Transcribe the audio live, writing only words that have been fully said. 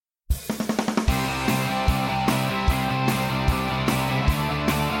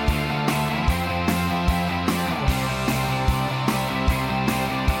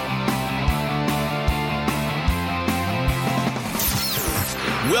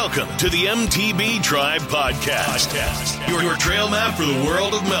Welcome to the MTB Tribe Podcast, your trail map for the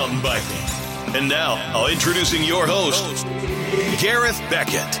world of mountain biking. And now, introducing your host, Gareth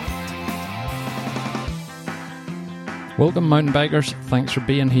Beckett. Welcome, mountain bikers. Thanks for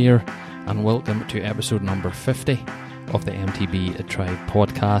being here, and welcome to episode number 50 of the MTB Tribe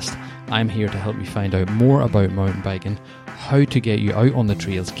Podcast. I'm here to help you find out more about mountain biking, how to get you out on the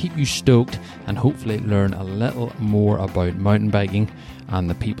trails, keep you stoked, and hopefully learn a little more about mountain biking and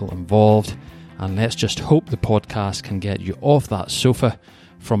the people involved. And let's just hope the podcast can get you off that sofa,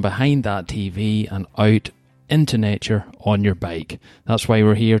 from behind that TV, and out into nature on your bike. That's why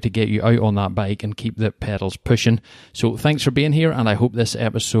we're here, to get you out on that bike and keep the pedals pushing. So thanks for being here, and I hope this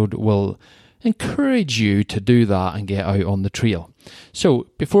episode will encourage you to do that and get out on the trail. So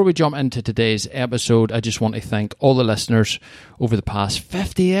before we jump into today's episode, I just want to thank all the listeners over the past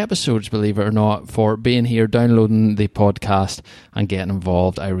 50 episodes, believe it or not, for being here, downloading the podcast and getting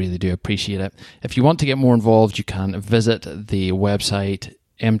involved. I really do appreciate it. If you want to get more involved, you can visit the website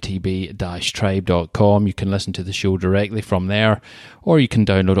mtb-tribe.com. You can listen to the show directly from there, or you can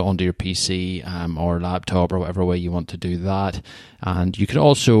download it onto your PC or laptop, or whatever way you want to do that. And you can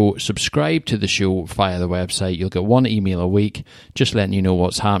also subscribe to the show via the website. You'll get one email a week just letting you know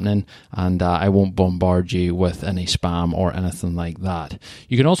what's happening, and I won't bombard you with any spam or anything like that.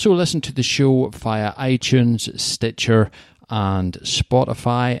 You can also listen to the show via iTunes, Stitcher, and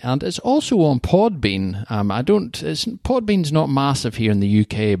Spotify, and it's also on Podbean. Podbean's not massive here in the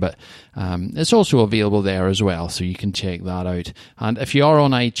UK, but it's also available there as well, so you can check that out. And if you are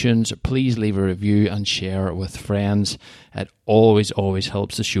on iTunes, please leave a review and share it with friends. It always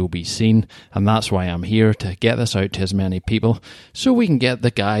helps the show be seen, and that's why I'm here, to get this out to as many people so we can get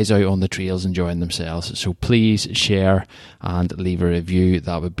the guys out on the trails enjoying themselves. So please share and leave a review.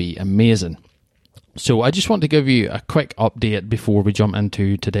 That would be amazing. So I just want to give you a quick update before we jump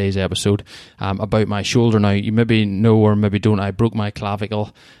into today's episode about my shoulder. Now, you maybe know or maybe don't, I broke my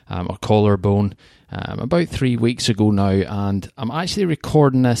clavicle or collarbone about 3 weeks ago now, and I'm actually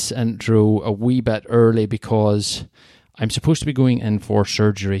recording this intro a wee bit early because I'm supposed to be going in for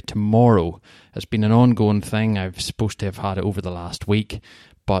surgery tomorrow. It's been an ongoing thing. I'm supposed to have had it over the last week,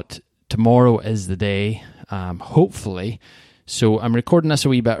 but tomorrow is the day, hopefully. So I'm recording this a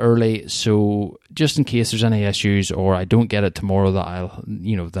wee bit early, so just in case there's any issues or I don't get it tomorrow,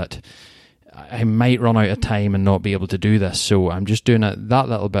 that I might run out of time and not be able to do this. So I'm just doing it that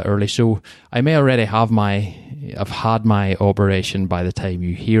little bit early. So I may already have had my operation by the time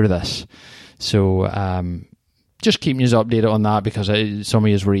you hear this. So just keeping you updated on that, because some of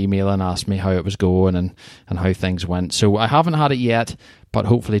you were emailing, asked me how it was going and how things went. So I haven't had it yet, but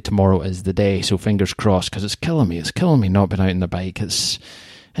hopefully tomorrow is the day. So fingers crossed, because it's killing me. It's killing me not being out on the bike. There's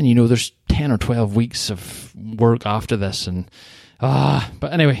 10 or 12 weeks of work after this,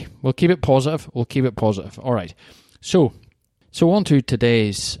 but anyway, we'll keep it positive. All right. So on to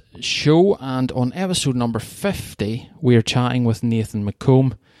today's show, and on episode number 50, we're chatting with Nathan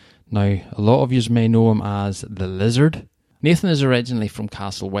McComb. Now, a lot of you may know him as The Lizard. Nathan is originally from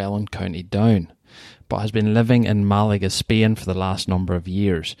Castlewellan, County Down, but has been living in Malaga, Spain for the last number of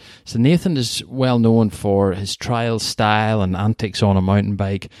years. So Nathan is well known for his trial style and antics on a mountain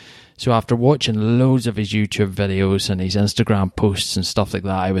bike. So after watching loads of his YouTube videos and his Instagram posts and stuff like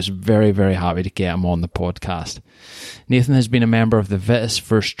that, I was very, very happy to get him on the podcast. Nathan has been a member of the Vitus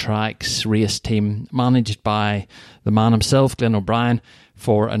First Tracks race team, managed by the man himself, Glenn O'Brien,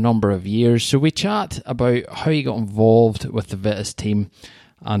 for a number of years. So we chat about how he got involved with the Vitus team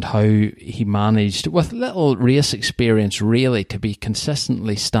and how he managed, with little race experience really, to be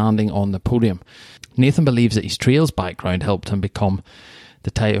consistently standing on the podium. Nathan believes that his trails background helped him become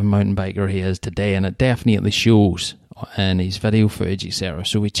the type of mountain biker he is today, and it definitely shows in his video footage, etc.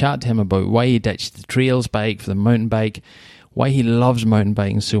 So we chat to him about why he ditched the trails bike for the mountain bike, why he loves mountain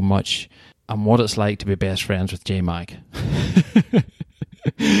biking so much, and what it's like to be best friends with J-Mac.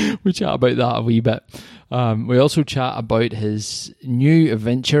 We chat about that a wee bit. We also chat about his new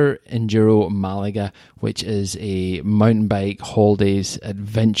adventure, Enduro Malaga, which is a mountain bike holidays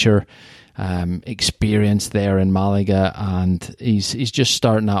adventure experience there in Malaga, and he's just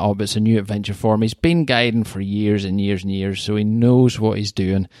starting that up. It's a new adventure for him. He's been guiding for years and years and years, so he knows what he's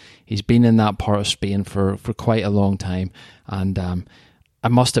doing. He's been in that part of Spain for quite a long time, and I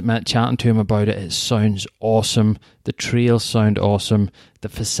must admit, chatting to him about it, it sounds awesome. The trails sound awesome. The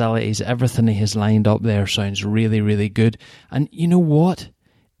facilities, everything he has lined up there sounds really, really good. And you know what?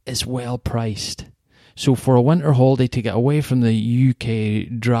 It's well priced. So for a winter holiday, to get away from the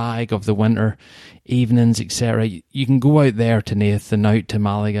UK drag of the winter evenings, etc., you can go out there to Nathan, out to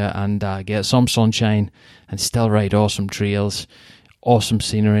Malaga, and get some sunshine and still ride awesome trails. awesome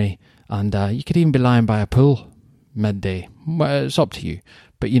scenery, and you could even be lying by a pool midday. Well, it's up to you,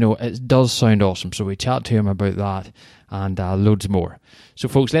 but it does sound awesome. So we chat to him about that and loads more. So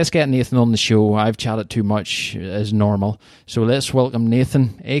folks, let's get Nathan on the show. I've chatted too much as normal, so let's welcome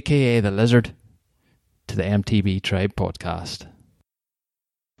Nathan, aka the Lizard, to the MTB Tribe podcast.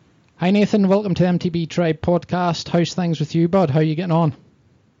 Hi Nathan, welcome to the MTB Tribe podcast. How's things with you, bud? How are you getting on?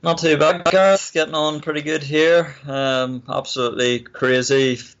 Not too bad, Gareth. Getting on pretty good here. Absolutely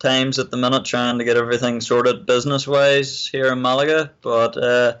crazy times at the minute, trying to get everything sorted business-wise here in Malaga. But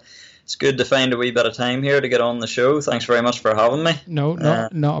it's good to find a wee bit of time here to get on the show. Thanks very much for having me. No,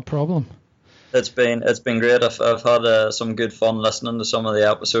 not a problem. It's been great. I've had some good fun listening to some of the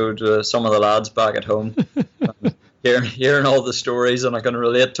episodes with some of the lads back at home. Hearing all the stories, and I can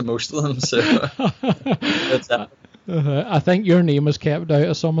relate to most of them. So it's I think your name was kept out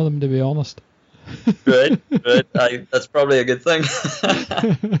of some of them, to be honest. Right. That's probably a good thing.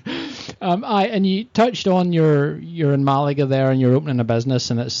 And you touched on you're in Malaga there, and you're opening a business,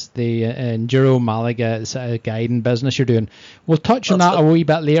 and it's the Enduro Malaga. It's a guiding business you're doing. We'll touch on that a wee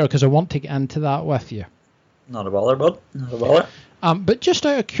bit later because I want to get into that with you. Not a bother, bud. Not a bother. But just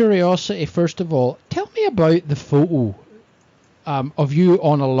out of curiosity, first of all, tell me about the photo of you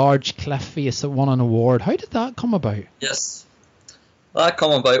on a large cliff face that won an award. How did that come about? Yes, that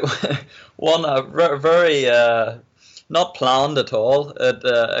come about one very not planned at all.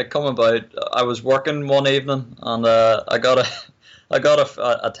 It come about. I was working one evening and I got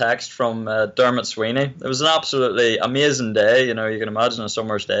a text from Dermot Sweeney. It was an absolutely amazing day. You can imagine a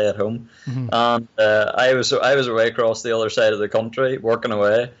summer's day at home, and I was away across the other side of the country working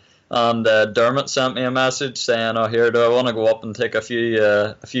away. And Dermot sent me a message saying, "Oh, here, do I want to go up and take a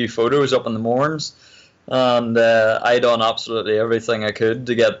few photos up in the Mourns?" And I done absolutely everything I could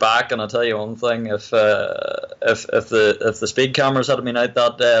to get back. And I'll tell you one thing: if the speed cameras had been out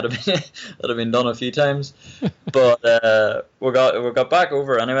that day, it'd have been done a few times. But we got back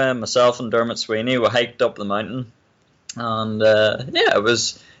over anyway. Myself and Dermot Sweeney, we hiked up the mountain, and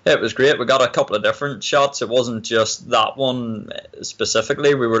it was great. We got a couple of different shots. It wasn't just that one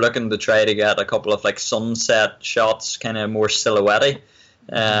specifically. We were looking to try to get a couple of sunset shots, kind of more silhouette-y,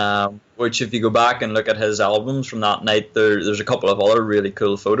 which if you go back and look at his albums from that night, there's a couple of other really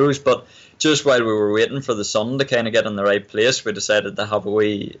cool photos. But just while we were waiting for the sun to kind of get in the right place, we decided to have a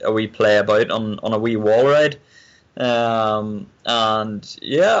wee play about on a wee wall ride. And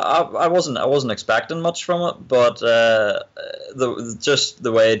yeah, I wasn't expecting much from it, but just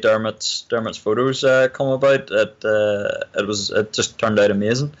the way Dermot's photos come about, it just turned out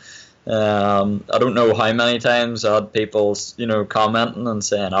amazing. I don't know how many times I had people commenting and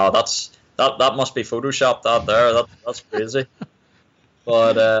saying, "Oh, that must be photoshopped out there. That's crazy."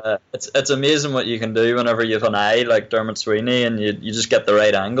 But it's amazing what you can do whenever you have an eye like Dermot Sweeney and you just get the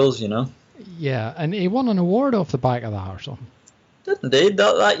right angles, Yeah, and he won an award off the back of that or something. Did indeed.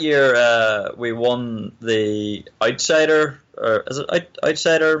 That year we won the Outsider, or is it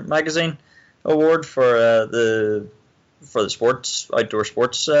Outsider magazine award for the outdoor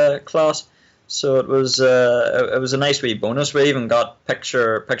sports class. So it was a nice wee bonus. We even got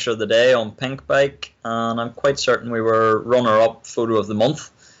picture of the day on Pink Bike, and I'm quite certain we were runner up photo of the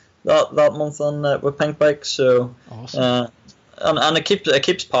month that month on with Pink Bike. So awesome. And it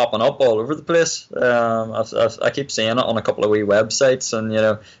keeps popping up all over the place. I keep seeing it on a couple of wee websites, and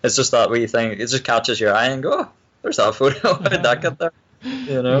it's just that wee thing. It just catches your eye and go, "Oh, there's that photo. How did that get there?"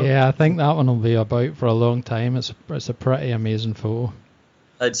 Yeah, I think that one will be about for a long time. It's a pretty amazing photo.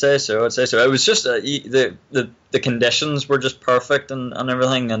 I'd say so. It was just the conditions were just perfect and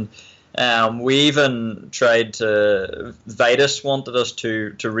everything, and we even tried to. Vitus wanted us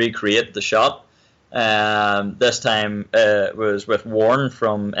to recreate the shot. This time it was with Warren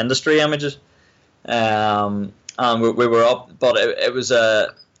from Industry Images, and we were up, but it was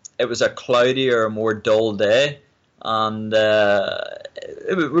a cloudier, more dull day, and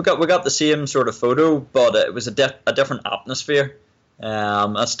we got the same sort of photo, but it was a different atmosphere.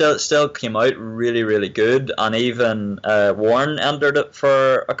 It still came out really, really good, and even Warren entered it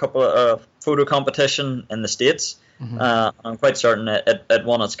for a couple of photo competition in the States. I'm quite certain it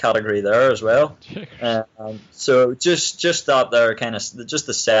won its category there as well. So just that there kind of just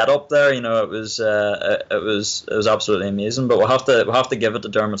the setup there, it was absolutely amazing. But we'll have to give it to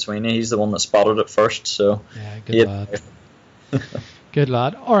Dermot Sweeney. He's the one that spotted it first. So yeah, good lad. Good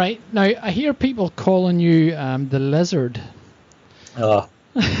lad. All right, now I hear people calling you the Lizard. Oh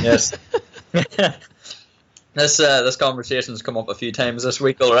yes. This conversation's come up a few times this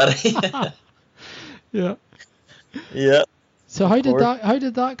week already. Yeah. Yeah. So how did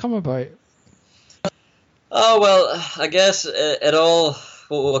that come about? Oh well, I guess it all.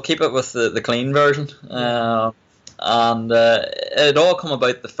 We'll keep it with the clean version, and it all come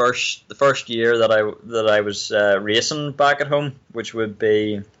about the first year that I was racing back at home, which would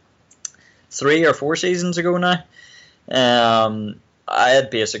be 3 or 4 seasons ago now. I had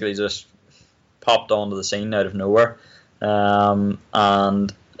basically just popped onto the scene out of nowhere, and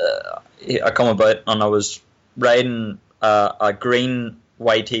I come about and I was riding a green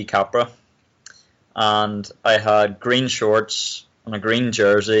YT Capra, and I had green shorts and a green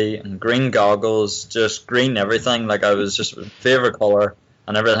jersey and green goggles, just green everything. Like I was just favorite color,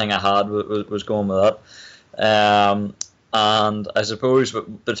 and everything I had was going with that. And I suppose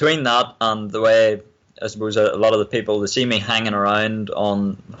between that and the way, I suppose a lot of the people, they see me hanging about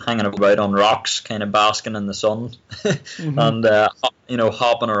on rocks, kind of basking in the sun, and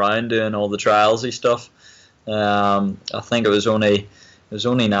hopping around doing all the trialsy stuff. I think it was only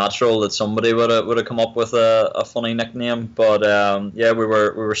natural that somebody would have come up with a funny nickname. But we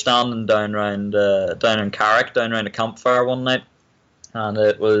were standing down in Carrick, down around a campfire one night, and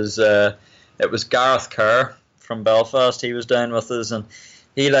it was Gareth Kerr from Belfast. He was down with us, and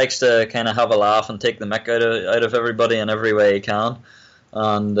he likes to kind of have a laugh and take the mick out of everybody in every way he can.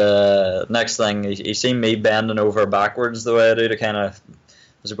 And next thing, he seen me bending over backwards the way I do to kind of,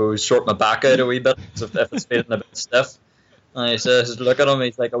 I suppose, sort my back out a wee bit if it's feeling a bit stiff. And he says, look at him,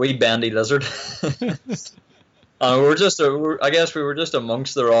 he's like a wee bendy lizard. And I guess we were just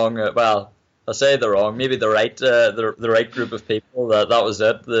amongst the wrong, maybe the right group of people. That was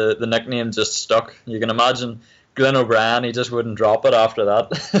it. The nickname just stuck. You can imagine Glenn O'Brien, he just wouldn't drop it after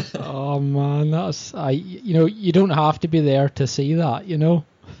that. Oh man, you don't have to be there to see that,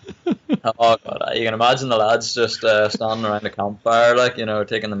 Oh god, you can imagine the lads just standing around the campfire,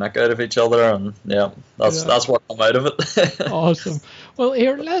 taking the mick out of each other, and that's what come out of it. Awesome. Well,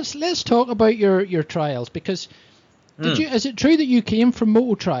 here let's talk about your trials, because is it true that you came from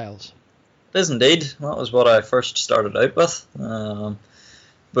moto trials? It is indeed. That was what I first started out with.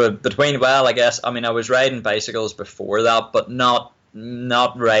 But I was riding bicycles before that, but not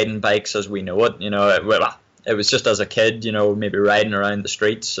riding bikes as we know it. It was just as a kid, maybe riding around the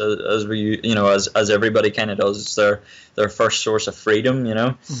streets as everybody kind of does. It's their first source of freedom,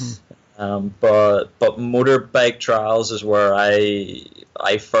 Mm-hmm. But motorbike trials is where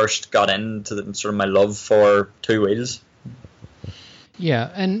I first got into sort of my love for two wheels.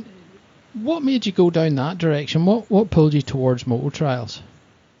 Yeah, and what made you go down that direction? What pulled you towards motor trials?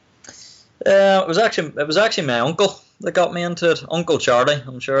 It was actually my uncle that got me into it, Uncle Charlie.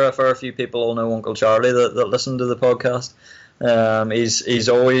 I'm sure a fair few people all know Uncle Charlie that listen to the podcast. He's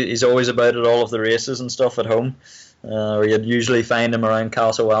always about it, all of the races and stuff at home. You'd usually find him around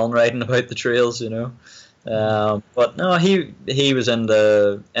Castlewellan riding about the trails, But no, he was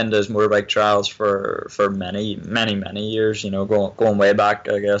into his motorbike trials for many years, going way back,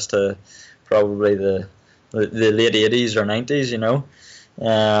 I guess, to probably the late 80s or 90s,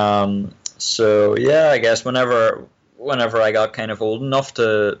 So yeah, I guess whenever I got kind of old enough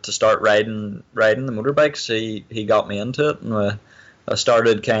to start riding the motorbikes, he got me into it, and I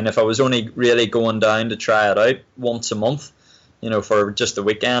started I was only really going down to try it out once a month, for just the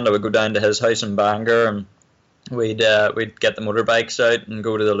weekend. I would go down to his house in Bangor, and we'd get the motorbikes out and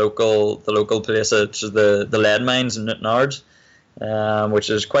go to the local place, which is the Lead Mines in Newtownards,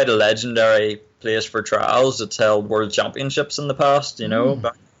 which is quite a legendary place for trials. It's held world championships in the past, back in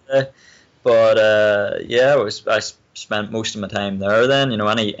the day. But I spent most of my time there then.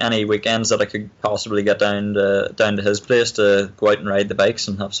 Any weekends that I could possibly get down to his place to go out and ride the bikes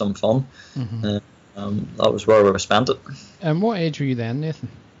and have some fun. Mm-hmm. That was where we spent it. And what age were you then, Nathan?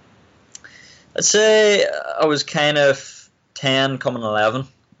 I'd say I was kind of 10, coming 11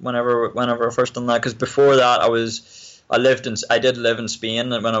 whenever I first done that. Because before that, I did live in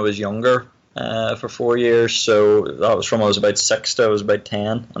Spain when I was younger. For 4 years, so that was from I was about 6 to I was about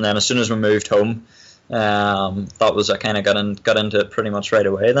 10, and then as soon as we moved home, that was I kind of got into it pretty much right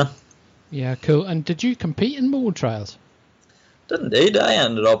away then. Yeah, cool. And did you compete in motor trials? Did indeed.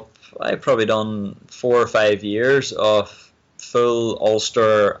 I probably done 4 or 5 years of full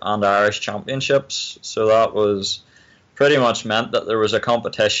Ulster and Irish championships, so that was pretty much meant that there was a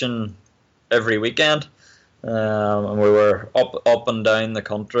competition every weekend. And we were up and down the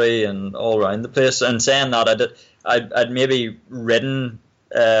country and all around the place. And saying that, I'd maybe ridden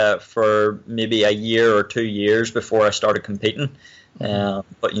for maybe a year or 2 years before I started competing.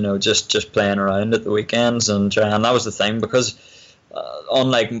 But just playing around at the weekends and that was the thing, because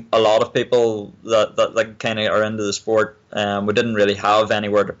unlike a lot of people that kind of are into the sport, we didn't really have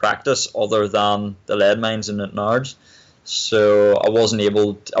anywhere to practice other than the Lead Mines in Newtownards. So I wasn't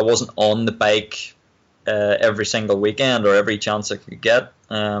on the bike every single weekend or every chance I could get.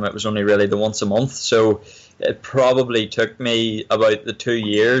 It was only really the once a month, so it probably took me about the 2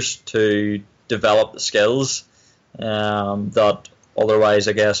 years to develop the skills that otherwise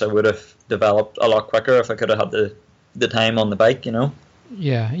I guess I would have developed a lot quicker if I could have had the time on the bike, you know.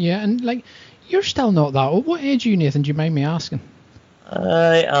 Yeah, and like, you're still not that old. What age are you, Nathan? Do you mind me asking?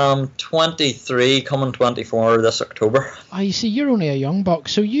 I am 23, coming 24 this October. I see, you're only a young buck.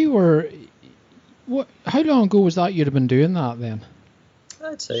 So you were, how long ago was that you'd have been doing that then?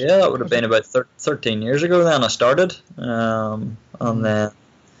 I'd say, yeah, that would have been about 13 years ago then I started. And then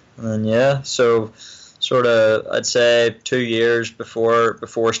yeah, so sort of, I'd say 2 years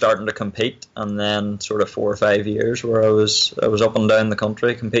before starting to compete, and then sort of 4 or 5 years where I was up and down the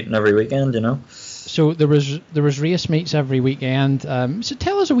country competing every weekend, you know. So there was race meets every weekend. So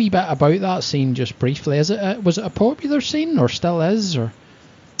tell us a wee bit about that scene just briefly. Was it a popular scene, or still is, or?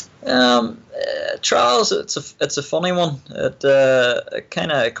 Trials, it's a funny one. It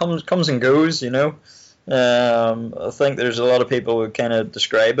kind of comes and goes, you know. I think there's a lot of people who kind of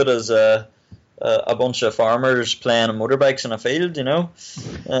describe it as a bunch of farmers playing on motorbikes in a field, you know.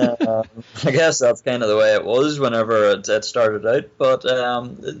 I guess that's kind of the way it was whenever it started out. But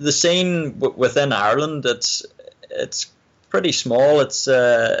the scene within Ireland, it's pretty small. It's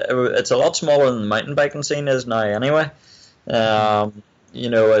a lot smaller than the mountain biking scene is now, anyway. You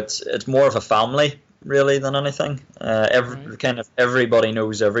know, it's more of a family really than anything. Everybody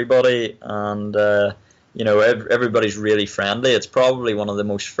knows everybody, and you know, everybody's really friendly. It's probably one of the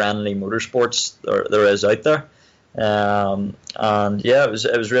most friendly motorsports there is out there. And yeah, it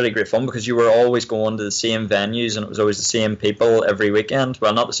was really great fun because you were always going to the same venues, and it was always the same people every weekend.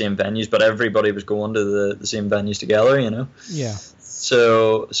 Well, not the same venues, but everybody was going to the same venues together, you know. Yeah.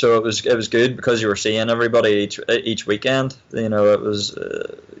 So it was good because you were seeing everybody each weekend. You know, it was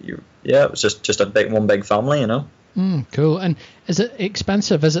it was just one big family, you know. Cool. And is it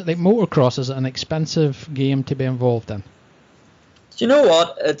expensive? Is it like motocross? Is it an expensive game to be involved in? Do you know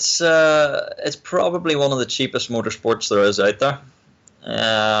what? It's probably one of the cheapest motorsports there is out there.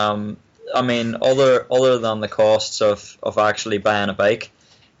 I mean, other than the costs of actually buying a bike,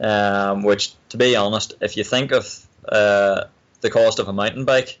 which, to be honest, if you think of the cost of a mountain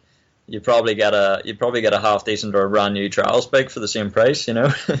bike, you'd probably get a half decent or a brand new trials bike for the same price, you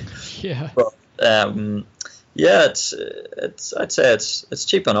know. Yeah. But yeah, I'd say it's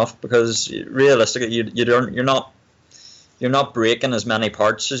cheap enough because realistically you're not breaking as many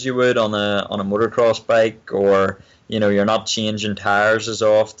parts as you would on a motocross bike, or you know, you're not changing tires as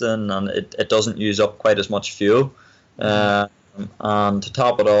often, and it doesn't use up quite as much fuel. And to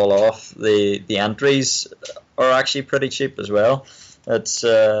top it all off, the entries are actually pretty cheap as well. It's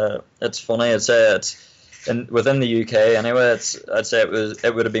funny. I'd say within the UK anyway. I'd say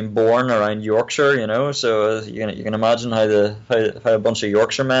it would have been born around Yorkshire, you know. So you can imagine how a bunch of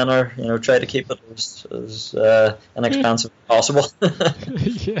Yorkshire men are, you know, try to keep it as inexpensive as possible.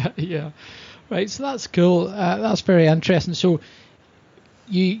 Yeah. Right. So that's cool. That's very interesting. So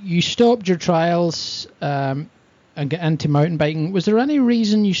you stopped your trials and get into mountain biking. Was there any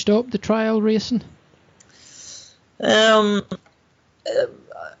reason you stopped the trial racing?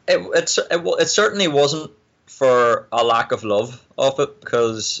 It certainly wasn't for a lack of love of it,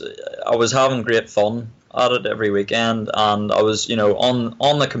 because I was having great fun at it every weekend, and I was, you know,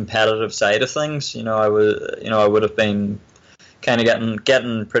 on the competitive side of things. You know, I would have been kind of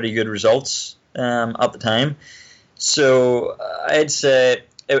getting pretty good results at the time. So I'd say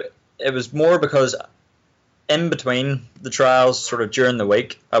it was more because in between the trials, sort of during the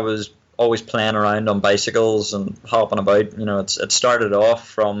week, I was always playing around on bicycles and hopping about. You know, it started off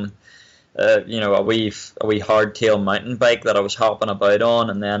from you know, a wee hardtail mountain bike that I was hopping about on,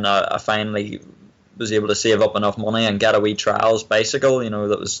 and then I finally was able to save up enough money and get a wee trials bicycle, you know,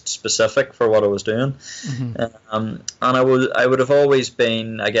 that was specific for what I was doing. Mm-hmm. And I would have always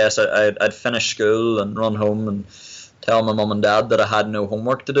been, I guess, I'd finish school and run home and tell my mum and dad that I had no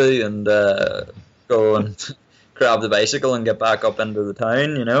homework to do, and go and grab the bicycle and get back up into the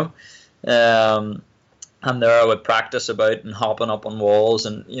town, you know. And there I would practice about and hopping up on walls,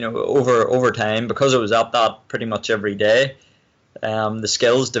 and you know, over time, because I was at that pretty much every day, the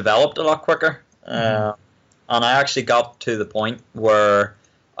skills developed a lot quicker. And I actually got to the point where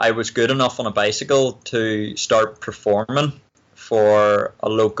I was good enough on a bicycle to start performing for a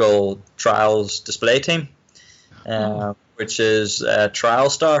local trials display team, which is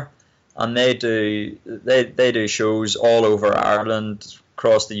TrialStar, and they do shows all over Ireland,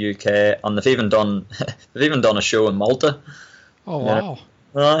 across the UK, and they've even done a show in Malta. Oh wow!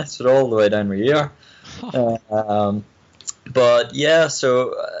 It's all the way down where you are. But yeah,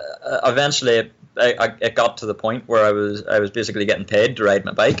 so eventually it got to the point where I was basically getting paid to ride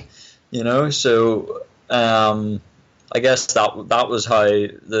my bike, So I guess that was how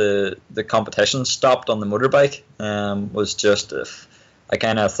the competition stopped on the motorbike. Was just if I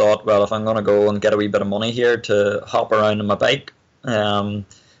kind of thought, well, if I'm going to go and get a wee bit of money here to hop around on my bike,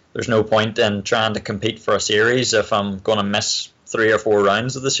 there's no point in trying to compete for a series if I'm going to miss 3 or 4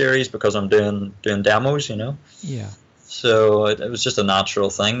 rounds of the series because I'm doing demos, Yeah. So it was just a natural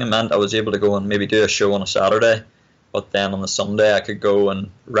thing. It meant I was able to go and maybe do a show on a Saturday, but then on the Sunday I could go and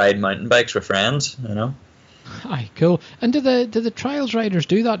ride mountain bikes with friends, Aye, cool. And do the trials riders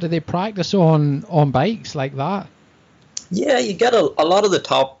do that? Do they practice on bikes like that? Yeah, you get a lot of the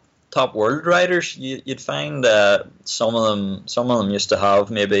top world riders. You'd find some of them used to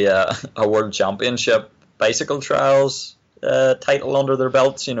have maybe a world championship bicycle trials title under their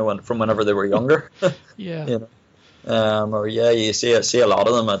belts, from whenever they were younger. Yeah. You see a lot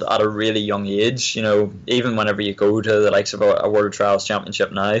of them at a really young age. Even whenever you go to the likes of a World Trials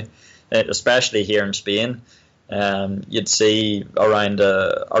Championship now, especially here in Spain, you'd see around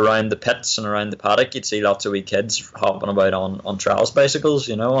the pits and around the paddock, you'd see lots of wee kids hopping about on trials bicycles.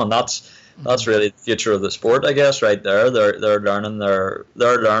 And that's really the future of the sport, I guess. Right there, they're learning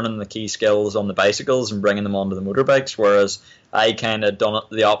the key skills on the bicycles and bringing them onto the motorbikes, whereas I kind of done it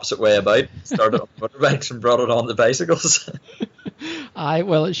the opposite way about. Started on motorbikes and brought it on the bicycles.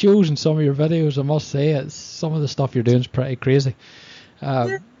 Well, it shows in some of your videos. I must say, some of the stuff you're doing is pretty crazy.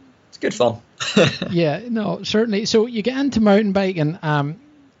 Yeah, it's good fun. Yeah, no, certainly. So you get into mountain biking.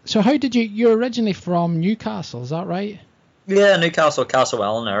 So how did you're originally from Newcastle, is that right? Yeah, Newcastle,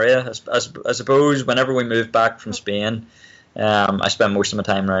 Castlewellan area. I suppose whenever we moved back from Spain, I spent most of my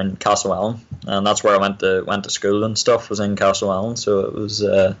time around Castlewellan, and that's where I went to school and stuff, was in Castlewellan. So it was,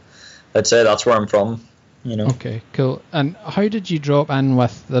 I'd say that's where I'm from. Okay, cool. And how did you drop in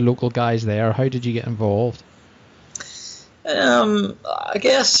with the local guys there? How did you get involved? I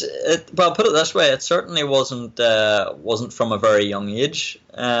guess put it this way, it certainly wasn't from a very young age.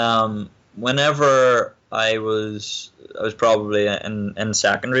 Whenever I was probably in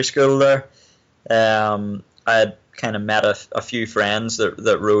secondary school there, I had kind of met a few friends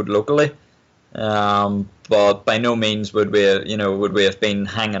that rode locally, but by no means would we have been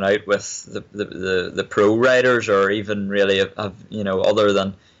hanging out with the pro riders, or even really have other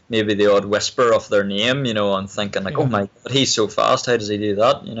than maybe the odd whisper of their name, and thinking like, oh my God, he's so fast, how does he do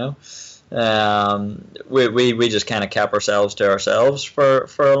that, we just kind of kept ourselves to ourselves for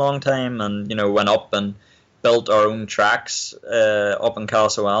a long time, and went up and built our own tracks up in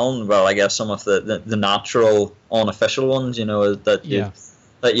Castlewellan. Well, I guess some of the natural unofficial ones, that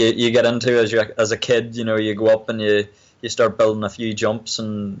you get into as a kid. You go up and you start building a few jumps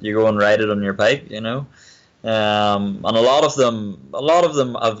and you go and ride it on your bike, and a lot of them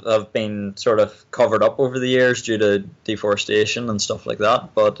have been sort of covered up over the years due to deforestation and stuff like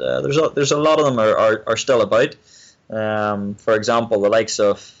that. But there's a lot of them are still about. For example, the likes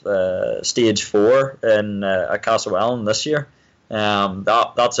of Stage 4 in Castlewellan this year.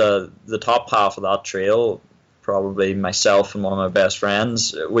 That's the top half of that trail. Probably myself and one of my best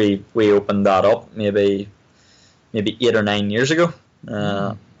friends. We opened that up maybe 8 or 9 years ago.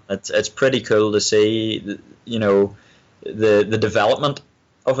 It's pretty cool to see, the development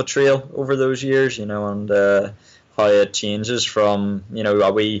of a trail over those years, and how it changes from,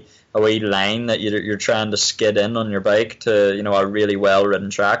 a wee line that you're trying to skid in on your bike to, a really well ridden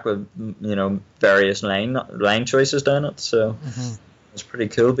track with, various line choices down it. So it's pretty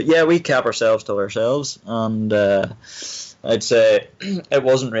cool. But yeah, we kept ourselves to ourselves, and I'd say it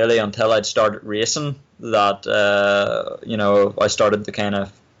wasn't really until I'd started racing that I started to kind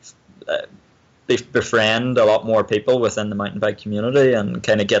of befriend a lot more people within the mountain bike community and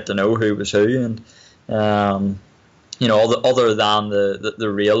kind of get to know who was who, and other than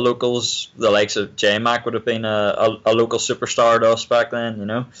the real locals, the likes of J-Mac would have been a local superstar to us back then,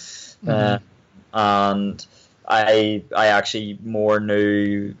 and I actually more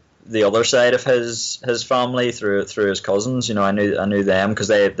knew the other side of his family through his cousins. I knew them because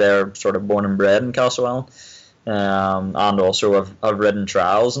they're sort of born and bred in Castlewellan. And also I've ridden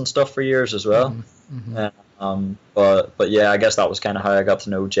trials and stuff for years as well. But yeah, I guess that was kind of how I got to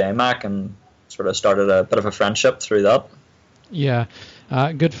know J-Mac and sort of started a bit of a friendship through that. Yeah,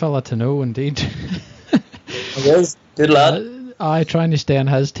 good fella to know indeed. He is, good lad. Trying to stay on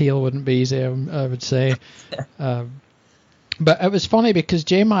his tail wouldn't be easy, I would say. But it was funny because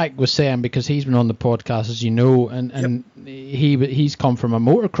J-Mac was saying, because he's been on the podcast, as you know, and he's come from a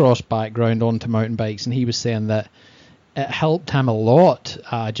motocross background onto mountain bikes, and he was saying that it helped him a lot,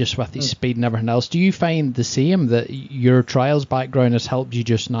 just with his speed and everything else. Do you find the same, that your trials background has helped you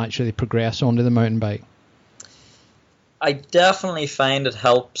just naturally progress onto the mountain bike? I definitely find it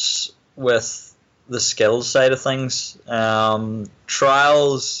helps with the skills side of things.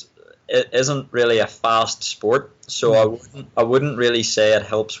 Trials, it isn't really a fast sport, so I wouldn't really say it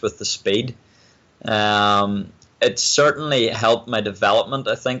helps with the speed. It certainly helped my development,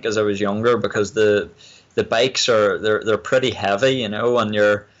 I think, as I was younger, because the bikes they're pretty heavy, and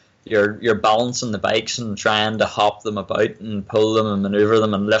you're balancing the bikes and trying to hop them about and pull them and maneuver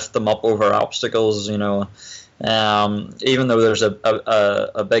them and lift them up over obstacles, Even though there's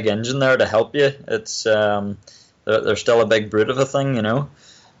a big engine there to help you, it's they're still a big brute of a thing,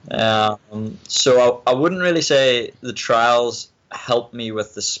 So I wouldn't really say the trials help me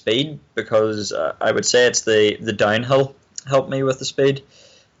with the speed, because I would say it's the downhill helped me with the speed.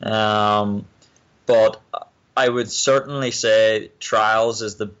 But I would certainly say trials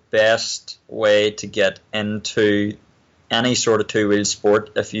is the best way to get into any sort of two-wheel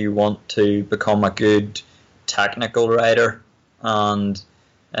sport if you want to become a good technical rider and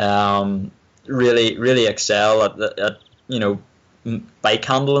really excel at bike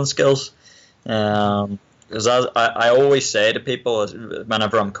handling skills. Because I always say to people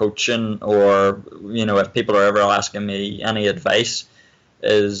whenever I'm coaching, or if people are ever asking me any advice,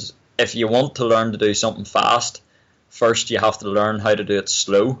 is if you want to learn to do something fast, first you have to learn how to do it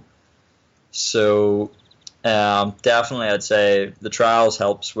slow. So definitely I'd say the trials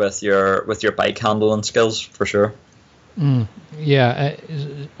helps with your bike handling skills for sure. Yeah,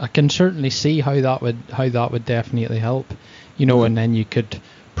 I can certainly see how that would definitely help, and then you could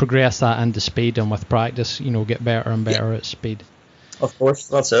progress that into speed, and with practice, get better and better at speed. Of course,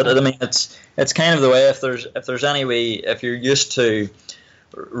 that's it. I mean, it's kind of the way, if there's any way, if you're used to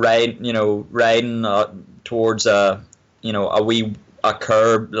riding towards a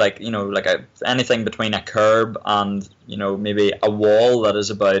curb, anything between a curb and maybe a wall that is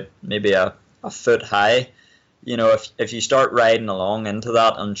about maybe a foot high. If you start riding along into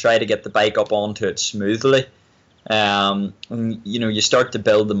that and try to get the bike up onto it smoothly, you start to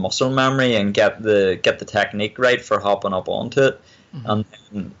build the muscle memory and get the technique right for hopping up onto it. And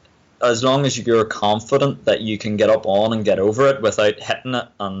as long as you're confident that you can get up on and get over it without hitting it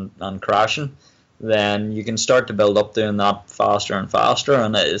and crashing, then you can start to build up doing that faster and faster.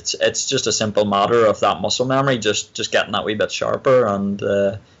 And it's just a simple matter of that muscle memory just getting that wee bit sharper, and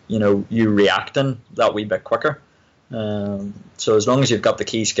you reacting that wee bit quicker. So as long as you've got the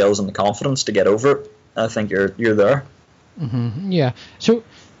key skills and the confidence to get over it, I think you're there. Yeah. So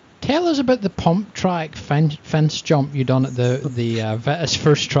tell us about the pump track fence jump you done at the Vitus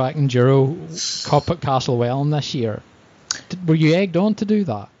First Track Enduro Cup at Castlewellan this year. Were you egged on to do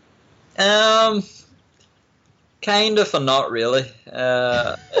that? Kind of, and not really.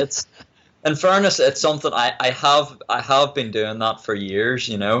 It's, in fairness, it's something I have been doing that for years,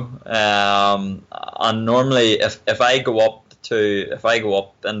 and normally if I go up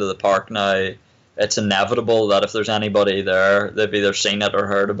into the park now, it's inevitable that if there's anybody there, they've either seen it or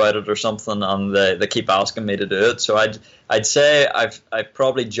heard about it or something, and they keep asking me to do it. So I'd say I've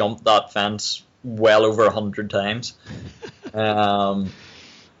probably jumped that fence well over 100 times,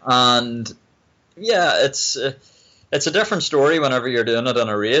 and yeah, it's a different story whenever you're doing it in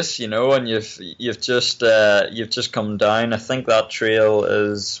a race, and you've just come down. I think that trail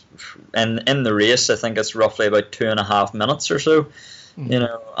is in the race, I think it's roughly about 2.5 minutes or so.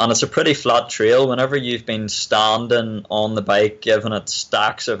 And it's a pretty flat trail. Whenever you've been standing on the bike, giving it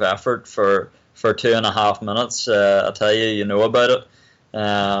stacks of effort for 2.5 minutes, I tell you, you know about it.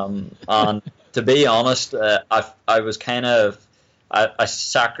 And to be honest, I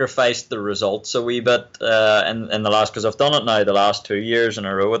sacrificed the results a wee bit in the last, because I've done it now the last 2 years in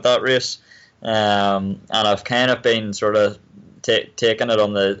a row at that race, and I've kind of been sort of taking it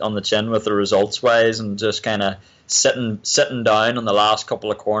on the chin with the results wise, and just kind of sitting down on the last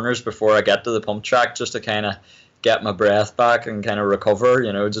couple of corners before I get to the pump track, just to kind of get my breath back and kind of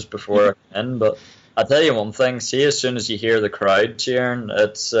recover, just before I come in. But I'll tell you one thing, see, as soon as you hear the crowd cheering,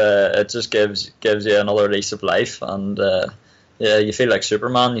 it just gives you another lease of life, and yeah, you feel like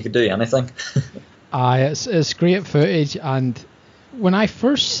Superman. You could do anything. It's great footage, and when I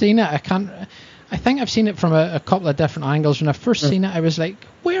first seen it, I think I've seen it from a couple of different angles. When I first seen it, I was like,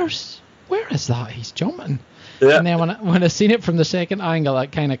 where is that? He's jumping. Yeah. And then when I seen it from the second angle,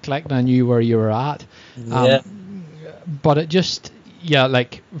 it kind of clicked. I knew where you were at. But it just,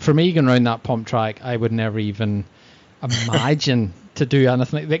 like for me going around that pump track, I would never even imagine to do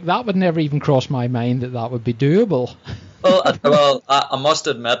anything like that. Would never even cross my mind that would be doable. Well, I must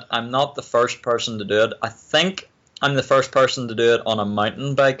admit, I'm not the first person to do it. I think I'm the first person to do it on a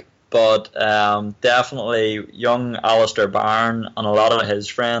mountain bike, but definitely young Alistair Byrne and a lot of his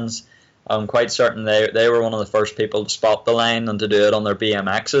friends, I'm quite certain they were one of the first people to spot the line and to do it on their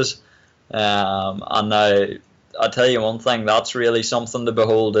BMXs. And now, I'll tell you one thing, that's really something to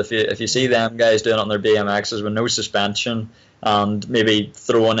behold. If you see them guys doing it on their BMXs with no suspension and maybe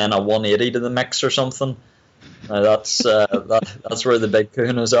throwing in a 180 to the mix or something, that's where the big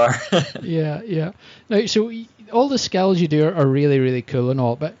kahunas are. Yeah. Now, so all the skills you do are really, really cool and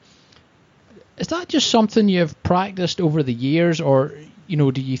all, but is that just something you've practiced over the years, or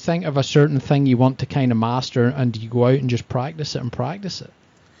do you think of a certain thing you want to kind of master and you go out and just practice it?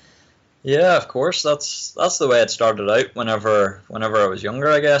 Yeah, of course. That's the way it started out. Whenever I was younger,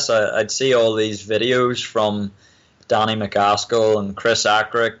 I guess I'd see all these videos from Danny McCaskill and Chris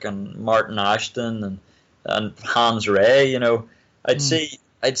Ackrick and Martin Ashton and Hans Ray. I'd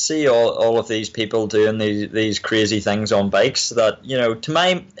see all of these people doing these crazy things on bikes that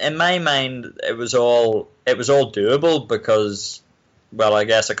in my mind it was all doable because, well, I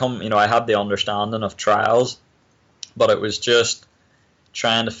guess I had the understanding of trials, but it was just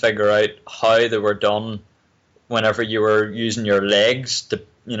trying to figure out how they were done whenever you were using your legs to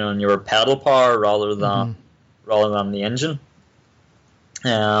and your pedal power rather than the engine.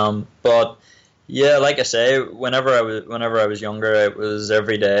 But yeah, like I say, whenever I was younger, it was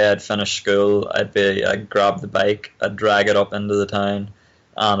every day I'd finish school, I'd grab the bike, I'd drag it up into the town,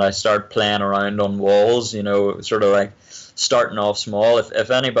 and I start playing around on walls. Sort of like starting off small.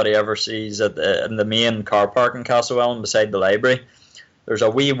 If anybody ever sees in the main car park in Castlewellan beside the library, there's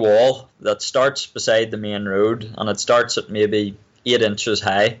a wee wall that starts beside the main road, and it starts at maybe 8 inches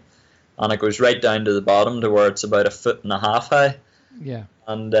high, and it goes right down to the bottom to where it's about 1.5 feet high. Yeah.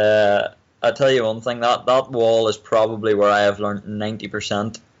 And I tell you one thing, that wall is probably where I have learned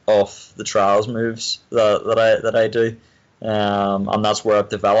 90% of the trials moves that I do, and that's where I've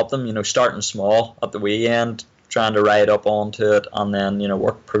developed them. Starting small at the wee end, trying to ride up onto it, and then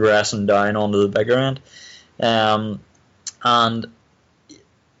work progressing down onto the bigger end. And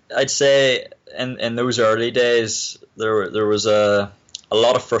I'd say in those early days there was a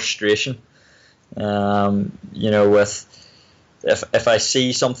lot of frustration. With if I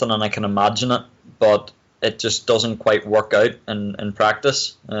see something and I can imagine it, but it just doesn't quite work out in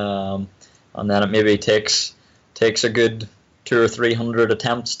practice, and then it maybe takes a good 200 or 300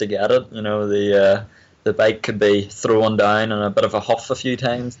 attempts to get it. The bike could be thrown down in a bit of a huff a few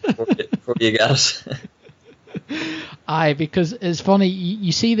times before you get it. Aye, because it's funny,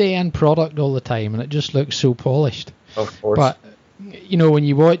 you see the end product all the time and it just looks so polished. Of course. But, when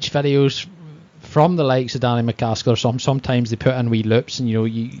you watch videos from the likes of Danny McCaskill or sometimes they put in wee loops and,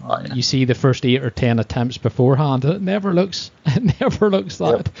 you see the first 8 or 10 attempts beforehand, and it never looks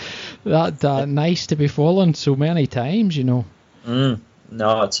that nice to be fallen so many times,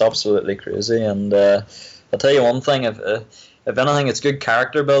 No, it's absolutely crazy. And I'll tell you one thing, if anything, it's good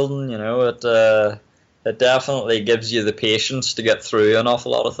character building, it definitely gives you the patience to get through an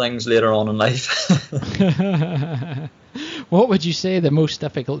awful lot of things later on in life. What would you say the most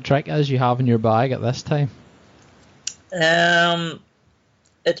difficult trick is you have in your bag at this time? It's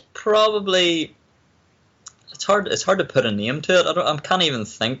probably it's hard to put a name to it. I can't even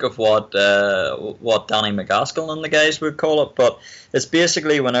think of what Danny McCaskill and the guys would call it, but it's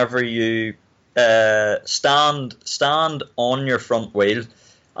basically whenever you stand on your front wheel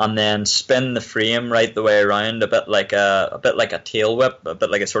and then spin the frame right the way around, a bit like a tail whip, a bit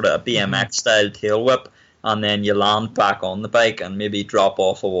like a sort of a BMX style tail whip, and then you land back on the bike and maybe drop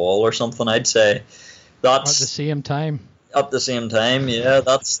off a wall or something. I'd say that's at the same time. At the same time, yeah,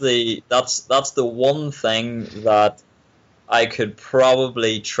 that's the one thing that I could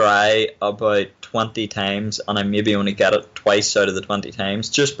probably try about 20 times, and I maybe only get it twice out of the 20 times,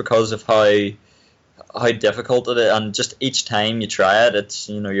 just because of how difficult it is, and just each time you try it, it's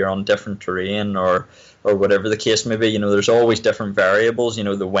you're on different terrain or whatever the case may be. There's always different variables.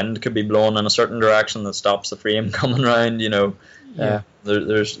 The wind could be blowing in a certain direction that stops the frame coming round. Yeah.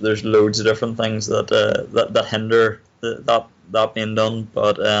 There's loads of different things that hinder that being done.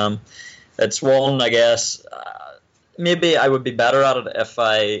 But it's one, I guess. Maybe I would be better at it if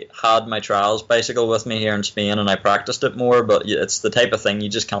I had my trials bicycle with me here in Spain and I practiced it more. But it's the type of thing you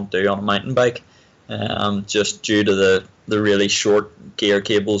just can't do on a mountain bike. Just due to the really short gear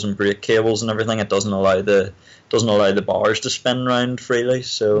cables and brake cables and everything, it doesn't allow the bars to spin round freely.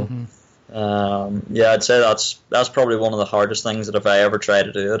 So I'd say that's probably one of the hardest things, that if I ever try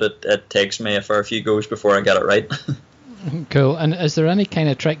to do it, it takes me a fair few goes before I get it right. Cool. And is there any kind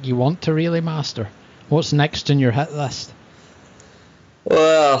of trick you want to really master? What's next on your hit list?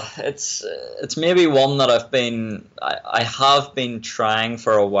 Well, it's maybe one that I have been trying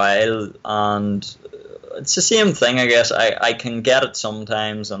for a while, and it's the same thing, I guess. I can get it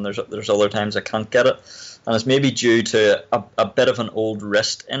sometimes, and there's other times I can't get it, and it's maybe due to a bit of an old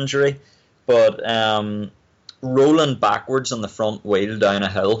wrist injury, but rolling backwards on the front wheel down a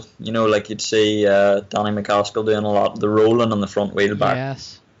hill, like you'd see Danny McCaskill doing a lot, the rolling on the front wheel back.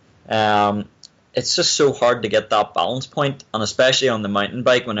 Yes. It's just so hard to get that balance point, and especially on the mountain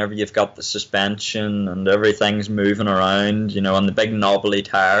bike, whenever you've got the suspension and everything's moving around, and the big knobbly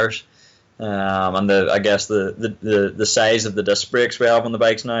tires, and I guess the size of the disc brakes we have on the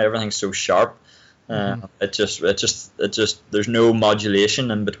bikes now, everything's so sharp. It just there's no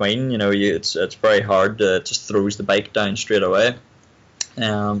modulation in between. It's very hard. It just throws the bike down straight away.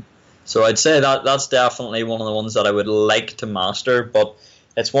 So I'd say that's definitely one of the ones that I would like to master, but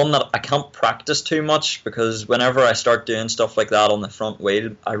it's one that I can't practice too much, because whenever I start doing stuff like that on the front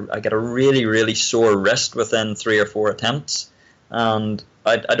wheel, I get a really, really sore wrist within 3 or 4 attempts, and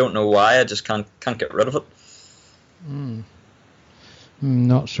I don't know why. I just can't get rid of it.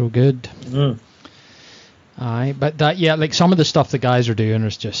 Not so good. Aye, but that, yeah, like some of the stuff the guys are doing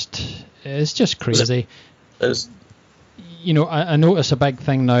is just crazy. It is. I notice a big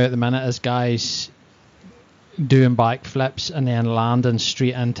thing now at the minute is guys doing backflips and then landing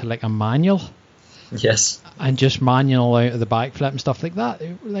straight into like a manual. Yes. And just manual out of the backflip and stuff like that.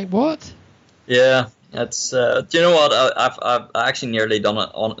 Like what? Yeah, it's. Do you know what? I've actually nearly done it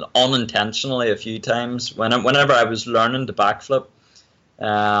unintentionally a few times. Whenever I was learning to backflip,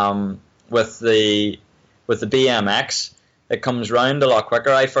 with the BMX, it comes round a lot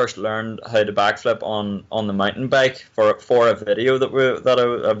quicker. I first learned how to backflip on the mountain bike for a video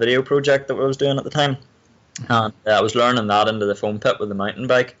a video project that I was doing at the time. And I was learning that into the foam pit with the mountain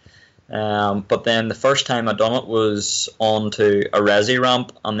bike. But then the first time I done it was onto a resi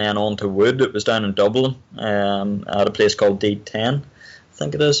ramp and then onto wood. It was down in Dublin at a place called D10, I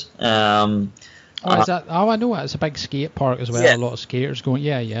think it is. Is that? Oh, I know it. It's a big skate park as well. Yeah. A lot of skaters going.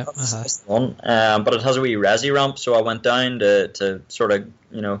 Yeah. That's the one. But it has a wee resi ramp, so I went down to sort of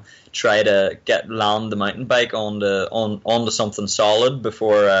try to land the mountain bike onto something solid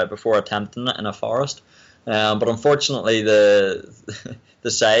before attempting it in a forest. But unfortunately, the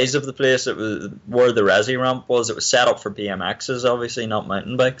size of the place where the resi ramp was, it was set up for BMXs, obviously not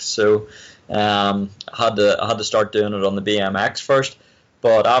mountain bikes. So I had to start doing it on the BMX first.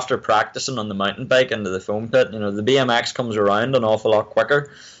 But after practicing on the mountain bike into the foam pit, the BMX comes around an awful lot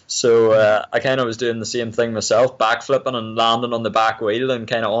quicker. So I kind of was doing the same thing myself, backflipping and landing on the back wheel and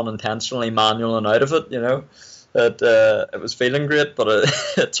kind of unintentionally manualing out of it, It was feeling great, but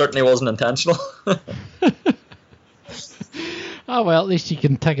it certainly wasn't intentional. Oh, well, at least you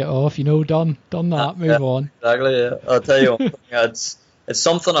can take it off, done that, move on. Exactly, yeah. I'll tell you one thing, it's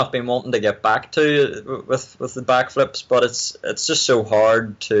something I've been wanting to get back to with the backflips, but it's just so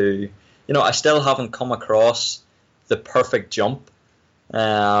hard to, I still haven't come across the perfect jump.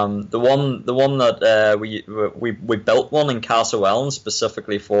 The one that we built one in Castlewellan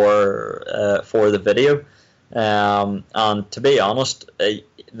specifically for the video, and to be honest,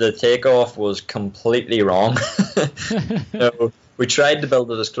 the takeoff was completely wrong. We tried to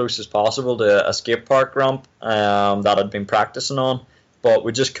build it as close as possible to a skate park ramp that I'd been practicing on, but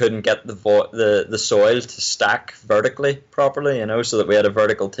we just couldn't get the soil to stack vertically properly, so that we had a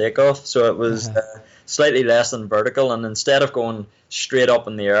vertical takeoff. So it was slightly less than vertical, and instead of going straight up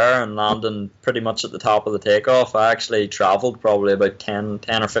in the air and landing pretty much at the top of the takeoff, I actually travelled probably about 10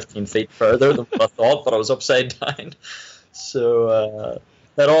 or 15 feet further than what I thought, but I was upside down. So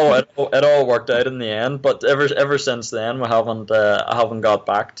it all worked out in the end. But ever since then, I haven't got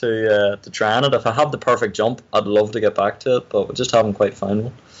back to trying it. If I had the perfect jump, I'd love to get back to it, but we just haven't quite found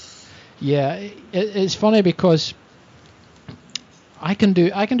one. Yeah, it's funny because I can do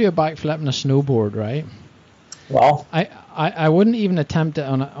a backflip on a snowboard, right? Wow. I wouldn't even attempt it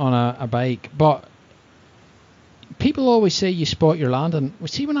on a bike, but people always say you spot your landing. Well,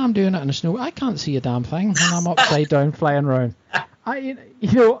 see, when I'm doing it on a snow, I can't see a damn thing when I'm upside down flying around.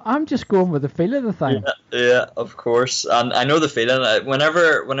 I'm just going with the feel of the thing. Yeah, of course. And I know the feeling.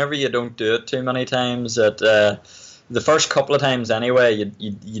 Whenever you don't do it too many times, the first couple of times anyway,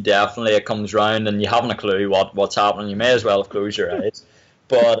 you definitely, it comes round and you haven't a clue what's happening. You may as well have closed your eyes.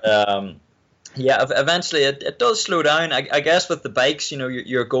 But yeah, eventually it does slow down. I guess with the bikes,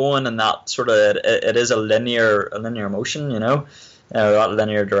 you're going in that sort of, it is a linear motion, that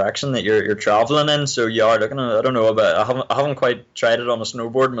linear direction that you're traveling in. So you are looking at, I don't know about, I haven't quite tried it on a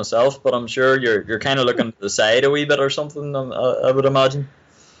snowboard myself, but I'm sure you're kind of looking to the side a wee bit or something. I would imagine.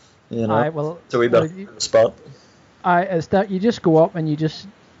 It's a wee bit of a spot. It's that you just go up and you just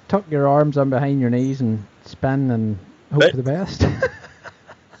tuck your arms on behind your knees and spin and hope for the best.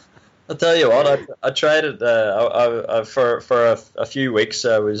 I'll tell you what, I tried it for a few weeks.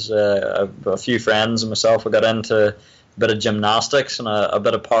 I was a few friends and myself. We got into a bit of gymnastics and a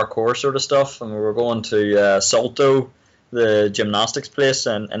bit of parkour sort of stuff, and we were going to Salto, the gymnastics place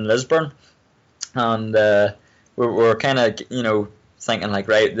in Lisburn, and we were kind of thinking like,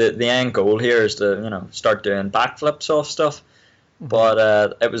 right, the end goal here is to start doing backflips off stuff.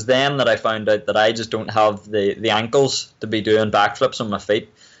 But it was then that I found out that I just don't have the ankles to be doing backflips on my feet.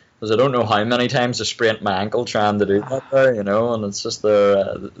 Because I don't know how many times I sprained my ankle trying to do that there, and it's just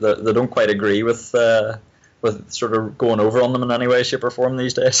they don't quite agree with sort of going over on them in any way, shape or form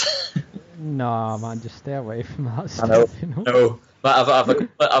these days. No, man, just stay away from that stuff. I know. No, but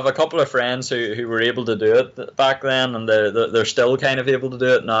I've a couple of friends who were able to do it back then, and they're still kind of able to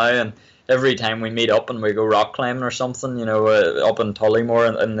do it now. And every time we meet up and we go rock climbing or something, up in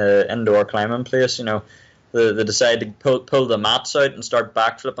Tullymore in the indoor climbing place, They decide to pull the mats out and start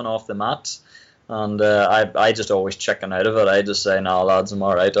backflipping off the mats, and I just always chicken out of it. I just say, "No, lads, I'm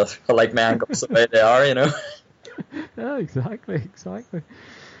all right. I like my ankles the way they are, Yeah, exactly.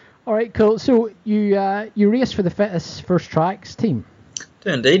 All right, cool. So you race for the Fittest First Tracks team? Do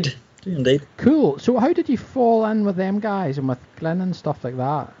indeed. Cool. So how did you fall in with them guys and with Glyn and stuff like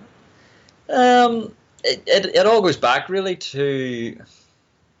that? It all goes back really to.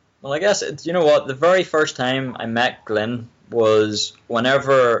 Well, I guess, the very first time I met Glyn was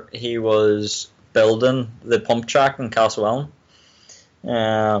whenever he was building the pump track in Castlewellan.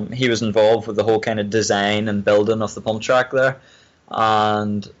 He was involved with the whole kind of design and building of the pump track there.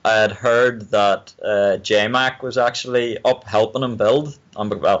 And I had heard that J-Mac was actually up helping him build.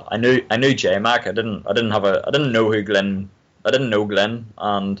 Well, I knew J-Mac. I didn't know Glyn,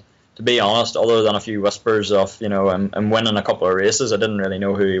 and to be honest, other than a few whispers of and winning a couple of races, I didn't really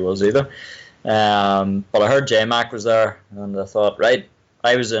know who he was either. But I heard J-Mac was there, and I thought, right,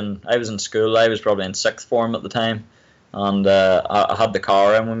 I was in school. I was probably in sixth form at the time, and I had the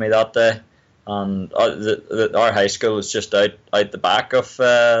car in with me that day. And our high school was just out the back of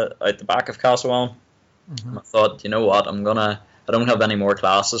Castlewellan. Mm-hmm. I thought, you know what, I don't have any more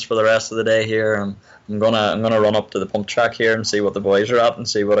classes for the rest of the day here. I'm gonna run up to the pump track here and see what the boys are at and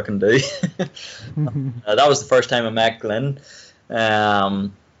see what I can do. That was the first time I met Glyn,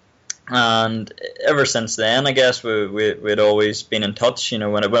 and ever since then, I guess we'd always been in touch.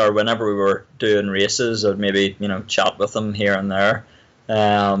 Whenever we were doing races, I'd maybe chat with him here and there.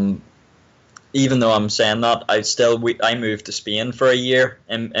 Even though I'm saying that, I moved to Spain for a year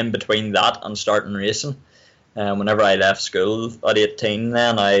in between that and starting racing. Whenever I left school at 18,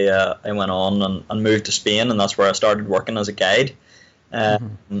 then I went on and moved to Spain, and that's where I started working as a guide.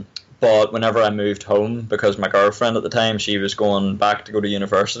 But whenever I moved home, because my girlfriend at the time, she was going back to go to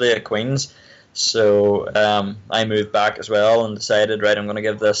university at Queen's, so I moved back as well and decided, right, I'm going to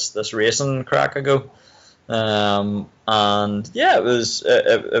give this racing crack a go. And yeah, it was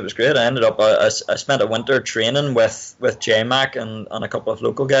great. I ended up I spent a winter training with J-Mac and a couple of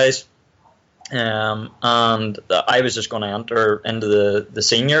local guys. And I was just going to enter into the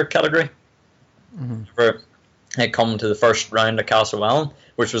senior category. Mm-hmm. I come to the first round of Castlewellan,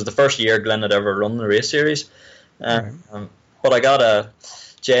 which was the first year Glyn had ever run the race series. Right. But I got a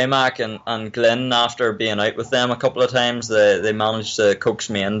J-Mac and Glyn, after being out with them a couple of times, they managed to coax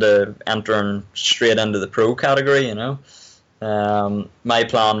me into entering straight into the pro category. My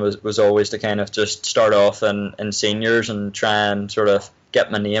plan was always to kind of just start off in seniors and try and sort of get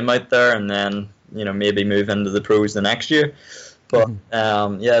my name out there, and then maybe move into the pros the next year. But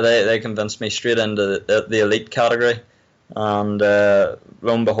they convinced me straight into the elite category, and lo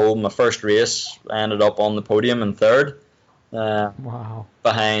and behold, my first race I ended up on the podium in third. Wow!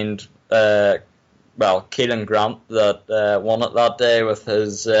 Behind Keelan Grant that won it that day with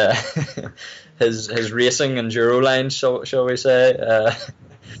his his racing enduro line, shall we say.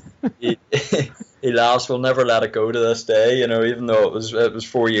 He laughs. We'll never let it go to this day. Even though it was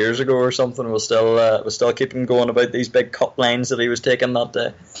 4 years ago or something, we'll still keep him going about these big cut lines that he was taking that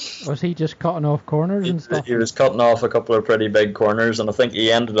day. Was he just cutting off corners and stuff? He was cutting off a couple of pretty big corners, and I think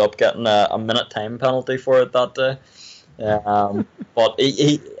he ended up getting a minute time penalty for it that day. But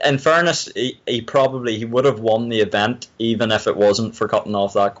he, in fairness, he would have won the event even if it wasn't for cutting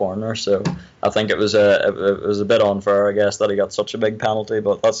off that corner. So I think it was a bit unfair, I guess, that he got such a big penalty.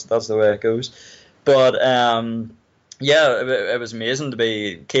 But that's the way it goes. But it was amazing to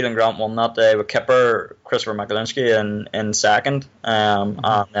be. Keelan Grant won that day with Kipper, Christopher Maglinsky in second, and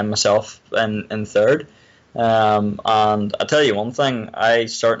then myself in third. And I tell you one thing, I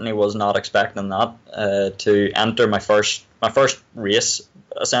certainly was not expecting that to enter my first race,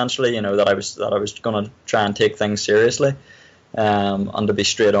 essentially. That I was going to try and take things seriously, and to be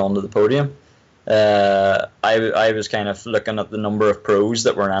straight on to the podium. I was kind of looking at the number of pros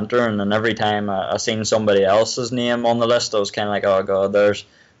that were entering, and every time I seen somebody else's name on the list, I was kind of like, oh god, there's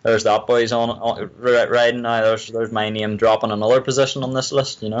that boy's on riding now. There's my name dropping another position on this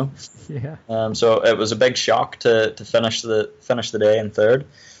list, Yeah. So it was a big shock to finish the day in third.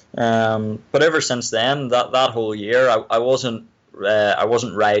 But ever since then, that whole year, I wasn't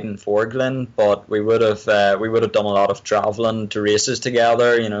riding for Glenn, but we would have done a lot of travelling to races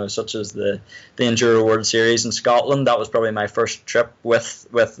together, such as the Enduro World Series in Scotland. That was probably my first trip with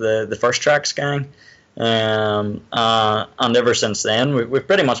the First Tracks gang. And ever since then, we've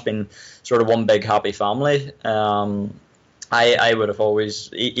pretty much been sort of one big happy family. I would have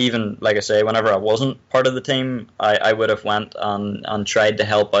always, even like I say, whenever I wasn't part of the team, I would have went and tried to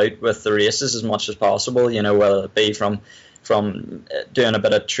help out with the races as much as possible. Whether it be from doing a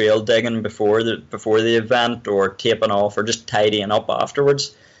bit of trail digging before the event, or taping off, or just tidying up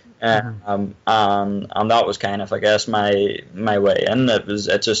afterwards. And that was kind of, I guess, my way in.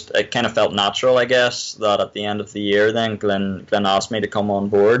 It kind of felt natural, I guess, that at the end of the year, then Glenn asked me to come on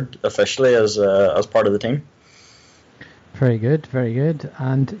board officially as part of the team. Very good, very good.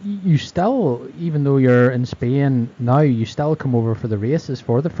 And you still, even though you're in Spain now, you still come over for the races,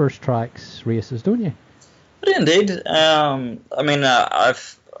 for the First Tracks races, don't you? I do indeed. I mean,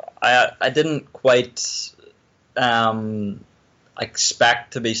 I didn't quite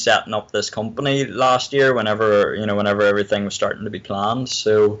expect to be setting up this company last year. Whenever everything was starting to be planned.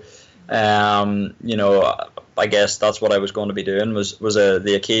 So, I guess that's what I was going to be doing was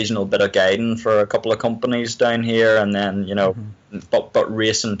the occasional bit of guiding for a couple of companies down here, and then but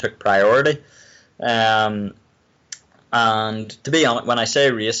racing took priority. And to be honest, when I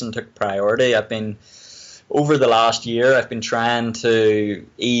say racing took priority, over the last year, I've been trying to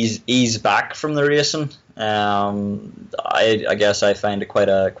ease back from the racing. I guess I find it quite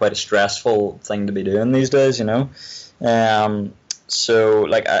a stressful thing to be doing these days, So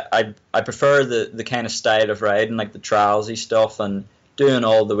like I prefer the kind of style of riding, like the trialsy stuff, and doing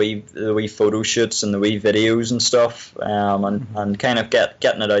all the wee photo shoots and the wee videos and stuff, and kind of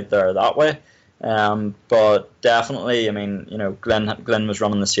getting it out there that way. But definitely, I mean, Glenn was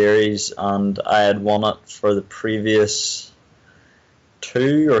running the series, and I had won it for the previous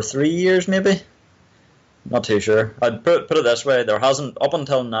 2 or 3 years, maybe. Not too sure. I'd put it this way: up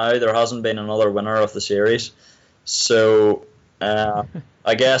until now, there hasn't been another winner of the series. So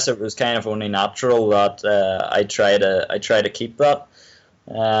I guess it was kind of only natural that I try to keep that.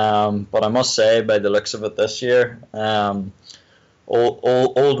 But I must say, by the looks of it this year,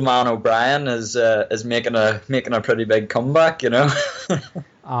 Old man O'Brien is making a pretty big comeback,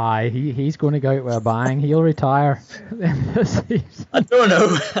 Aye, he's going to go out with a bang. He'll retire. I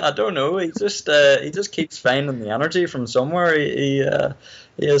don't know. He just keeps finding the energy from somewhere. He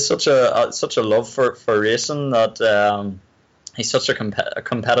has such a love for racing that he's such a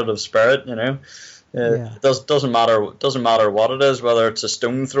competitive spirit, Yeah. It doesn't matter what it is, whether it's a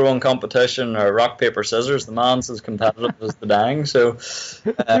stone throwing competition or rock paper scissors. The man's as competitive as the dang. So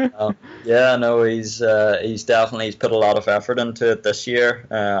he's definitely put a lot of effort into it this year,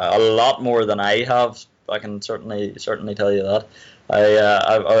 a lot more than I have. I can certainly tell you that. I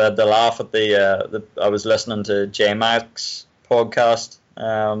had the laugh at I was listening to J-Mac's podcast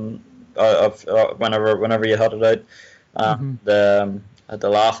whenever you had it out, and I had to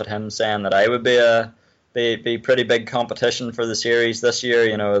laugh at him saying that I would be pretty big competition for the series this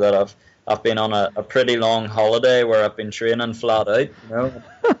year. That I've been on a pretty long holiday where I've been training flat out.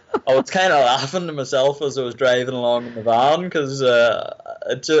 I was kind of laughing to myself as I was driving along in the van, because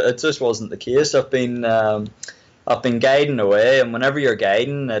it just wasn't the case. I've been guiding away, and whenever you're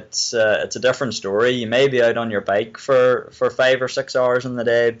guiding, it's a different story. You may be out on your bike for 5 or 6 hours in the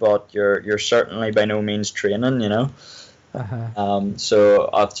day, but you're certainly by no means training. So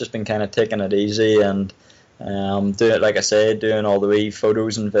I've just been kind of taking it easy and doing all the wee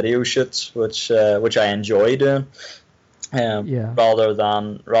photos and video shoots, which I enjoy doing. Rather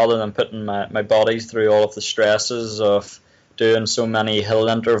than putting my body through all of the stresses of doing so many hill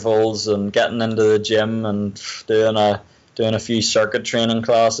intervals and getting into the gym and doing a few circuit training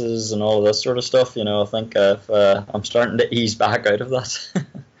classes and all of this sort of stuff. I think I'm starting to ease back out of that.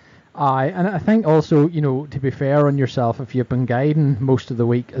 Aye, and I think also, to be fair on yourself, if you've been guiding most of the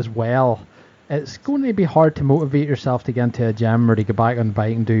week as well, it's going to be hard to motivate yourself to get into a gym or to go back on the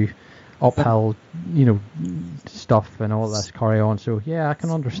bike and do uphill, stuff and all this carry on. So yeah, I can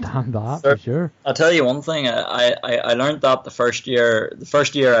understand that for sure. I'll tell you one thing. I learned that the first year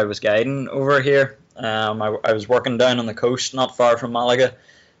I was guiding over here. I was working down on the coast, not far from Malaga,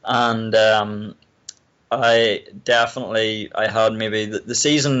 and I had maybe the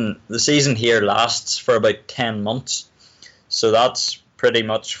season here lasts for about 10 months, so that's pretty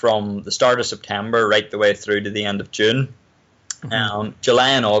much from the start of September right the way through to the end of June. July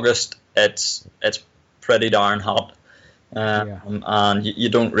and August, it's pretty darn hot, and you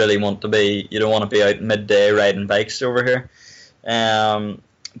don't really want to be. You don't want to be out midday riding bikes over here.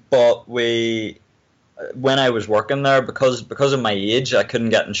 But when I was working there, because of my age, I couldn't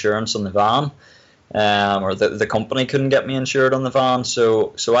get insurance on the van, or the company couldn't get me insured on the van.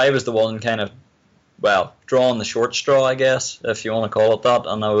 So I was the one kind of, drawing the short straw, I guess, if you want to call it that.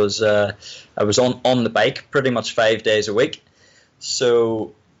 And I was on the bike pretty much 5 days a week.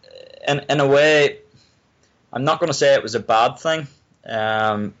 So in a way, I'm not going to say it was a bad thing,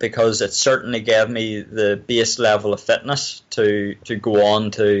 because it certainly gave me the base level of fitness to go on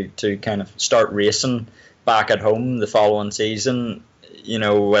to kind of start racing back at home the following season,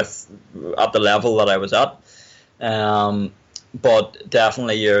 at the level that I was at. But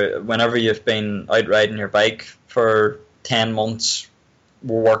definitely, whenever you've been out riding your bike for 10 months,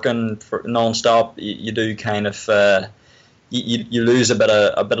 working for non-stop, you do kind of you lose a bit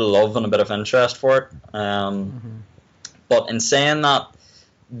of love and a bit of interest for it. But in saying that,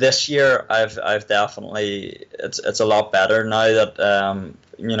 this year I've definitely it's a lot better now that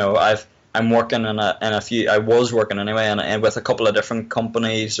I'm working in a few. I was working anyway, and with a couple of different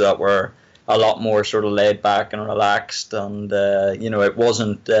companies that were a lot more sort of laid back and relaxed, and it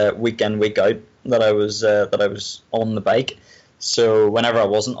wasn't week in week out that I was on the bike. So whenever I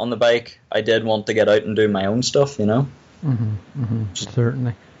wasn't on the bike, I did want to get out and do my own stuff,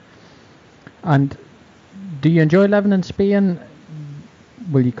 Certainly. And do you enjoy living in Spain?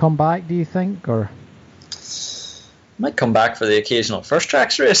 Will you come back, do you think, or? Might come back for the occasional first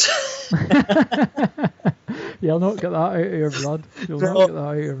tracks race. You'll not get that out of your blood.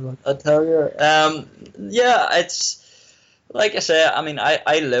 I tell you. It's like I say. I mean,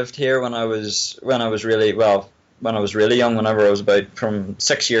 I lived here when I was really young. Whenever I was from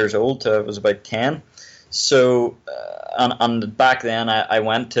 6 years old to I was about 10. So, and back then I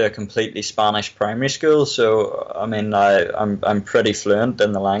went to a completely Spanish primary school. So I mean, I'm pretty fluent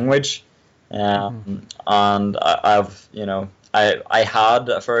in the language. And I had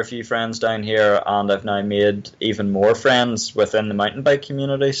a fair few friends down here, and I've now made even more friends within the mountain bike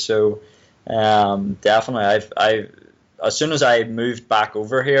community. So definitely, I as soon as I moved back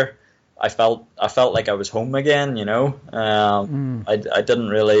over here, I felt like I was home again. I didn't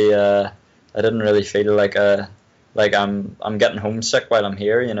really feel like I'm getting homesick while I'm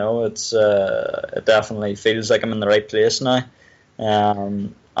here. It definitely feels like I'm in the right place now.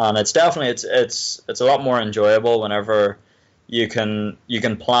 And it's definitely it's a lot more enjoyable whenever you can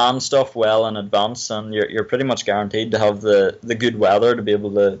plan stuff well in advance, and you're pretty much guaranteed to have the good weather to be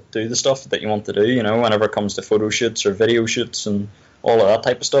able to do the stuff that you want to do, whenever it comes to photo shoots or video shoots and all of that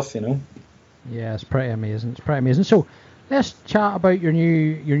type of stuff, Yeah, it's pretty amazing. So let's chat about your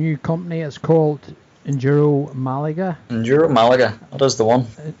new company. It's called Enduro Malaga. Enduro Malaga, that is the one.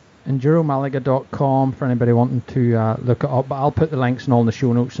 EnduroMalaga.com for anybody wanting to look it up, but I'll put the links in all the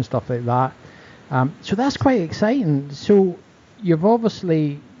show notes and stuff like that. So that's quite exciting. So you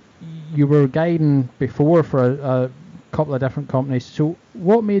were guiding before for a couple of different companies. So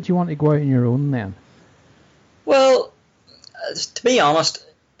what made you want to go out on your own then? Well, to be honest,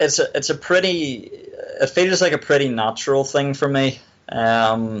 it feels like a pretty natural thing for me.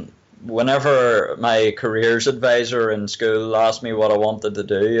 Whenever my careers advisor in school asked me what I wanted to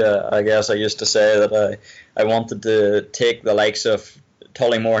do, I guess I used to say that I wanted to take the likes of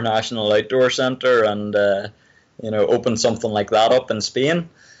Tullymore National Outdoor Centre and open something like that up in Spain.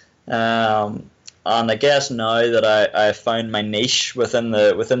 And I guess now that I found my niche within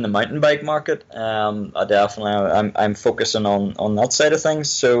the mountain bike market, I'm focusing on that side of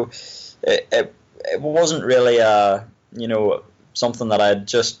things. So it wasn't really something that I had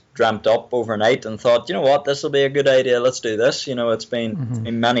just dreamt up overnight and thought, this will be a good idea, let's do this. It's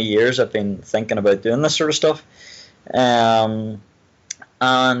been many years I've been thinking about doing this sort of stuff. And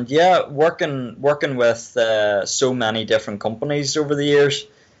yeah, working with so many different companies over the years,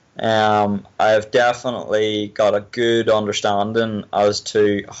 I've definitely got a good understanding as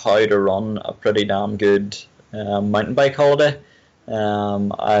to how to run a pretty damn good mountain bike holiday.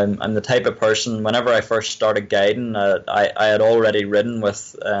 I'm the type of person, whenever I first started guiding, I had already ridden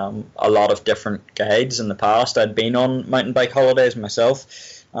with a lot of different guides in the past. I'd been on mountain bike holidays myself,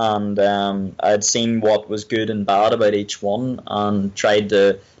 and I'd seen what was good and bad about each one, and tried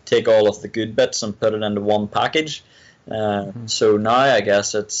to take all of the good bits and put it into one package. So now I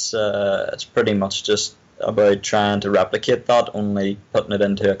guess it's pretty much just about trying to replicate that, only putting it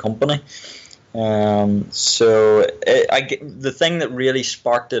into a company. The thing that really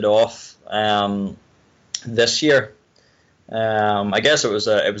sparked it off this year, I guess it was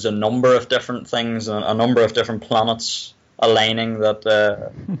a number of different things, a number of different planets aligning that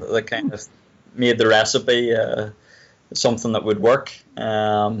that kind of made the recipe something that would work.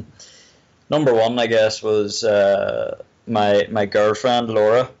 Number one, I guess, was my girlfriend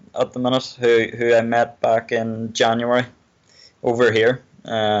Laura at the minute, who I met back in January over here.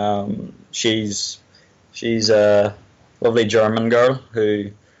 She's a lovely German girl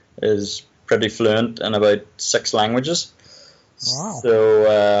who is pretty fluent in about 6 languages. Wow.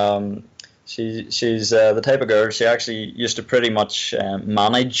 So she's the type of girl. She actually used to pretty much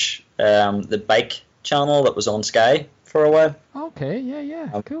manage the bike channel that was on Sky for a while. Okay,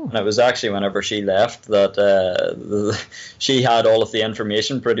 yeah, cool. And it was actually whenever she left that she had all of the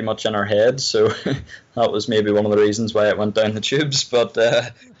information pretty much in her head, so that was maybe one of the reasons why it went down the tubes. But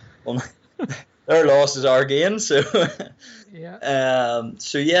their loss is our gain, so yeah.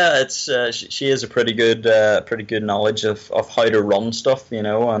 It's she has a pretty good knowledge of how to run stuff,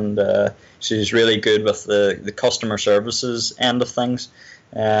 and she's really good with the customer services end of things.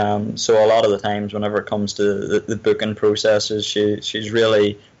 So a lot of the times, whenever it comes to the booking processes, she's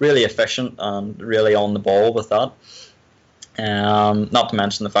really efficient and really on the ball with that. Not to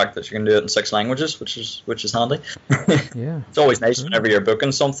mention the fact that she can do it in 6 languages, which is handy. Yeah, it's always nice whenever you're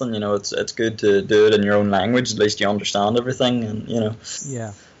booking something. It's good to do it in your own language. At least you understand everything, and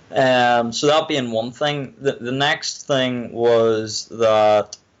Yeah. So that being one thing, the next thing was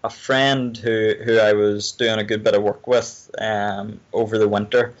that a friend who I was doing a good bit of work with over the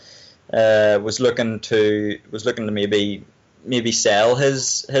winter was looking to maybe sell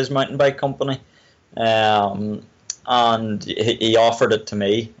his mountain bike company, and he offered it to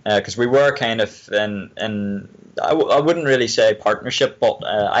me because we were kind of in I wouldn't really say partnership, but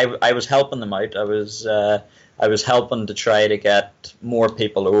I was helping them out. I was helping to try to get more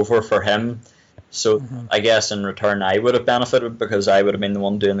people over for him. So I guess in return I would have benefited because I would have been the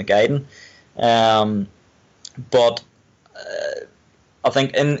one doing the guiding. But I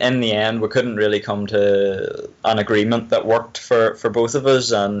think in the end we couldn't really come to an agreement that worked for both of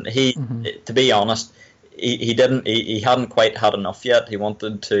us. And he, to be honest, he hadn't quite had enough yet. He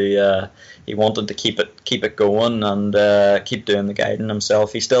wanted to keep it going and keep doing the guiding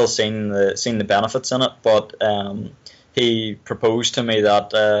himself. He's still seen the benefits in it, but he proposed to me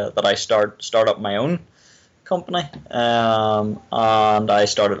that I start up my own company, and I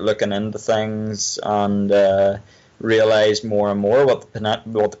started looking into things and realized more and more what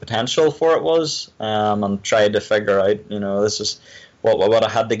the potential for it was, and tried to figure out, this is what I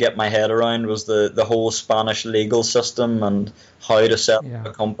had to get my head around was the whole Spanish legal system and how to set up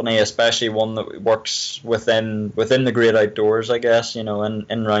a company, especially one that works within the great outdoors, I guess, in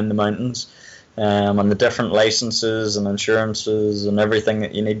around the mountains. And the different licenses and insurances and everything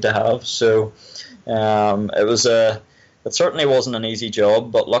that you need to have. So it certainly wasn't an easy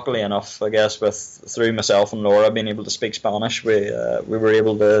job, but luckily enough, I guess, through myself and Laura being able to speak Spanish, we were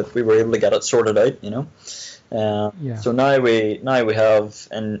able to get it sorted out, So now we have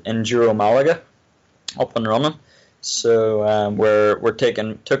Enduro Malaga up and running. So we're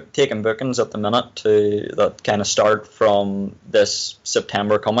taking bookings at the minute that kind of start from this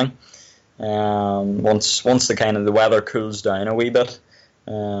September coming. Once the weather cools down a wee bit,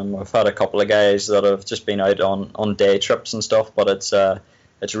 I've had a couple of guys that have just been out on day trips and stuff, but it's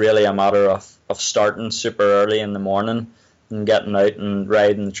really a matter of starting super early in the morning and getting out and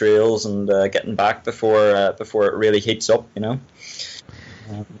riding the trails and getting back before it really heats up,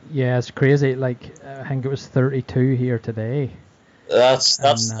 Yeah, it's crazy. Like I think it was 32 here today. That's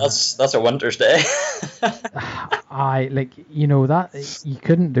a winter's day. That you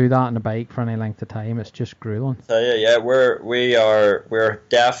couldn't do that on a bike for any length of time. It's just grueling. Tell you, yeah, we're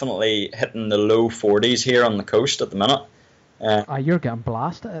definitely hitting the low 40s here on the coast at the minute. You're getting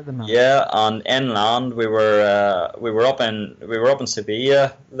blasted at the minute. Yeah, and inland we were up in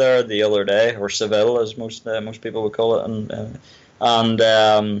Sevilla there the other day, or Seville as most people would call it, and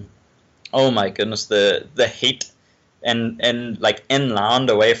oh my goodness, the heat in like inland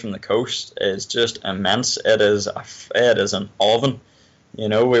away from the coast is just immense. It is an oven. We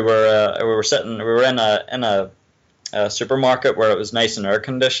were in a supermarket where it was nice and air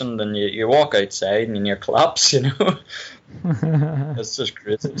conditioned, and you walk outside and you collapse. It's just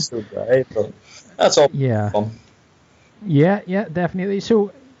crazy. It's so dry, but that's all. Yeah. Fun. Yeah, definitely.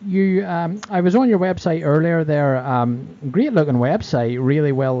 So I was on your website earlier there. Great looking website,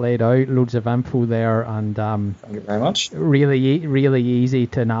 really well laid out, loads of info there, and thank you very much. Really easy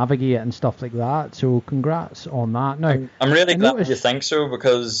to navigate and stuff like that. So congrats on that. Now, I'm really glad you think so,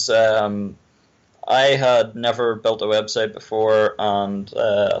 because I had never built a website before, and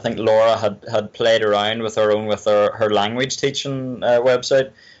I think Laura had played around with her language teaching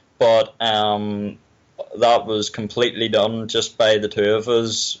website, but that was completely done just by the two of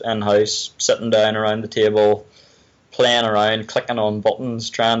us in-house, sitting down around the table, playing around, clicking on buttons,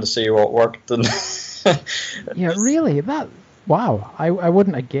 trying to see what worked. And yeah, really? Wow, I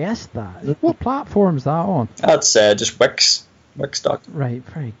wouldn't have guessed that. What platform's that on? That's just Wix. Wix.com. Right,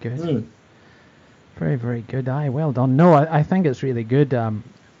 very good. Very, very good. Aye, well done. No, I think it's really good. And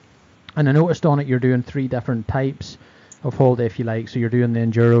I noticed on it you're doing 3 different types of holiday, if you like. So you're doing the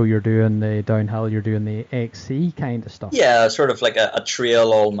enduro, you're doing the downhill, you're doing the XC kind of stuff. Yeah, sort of like a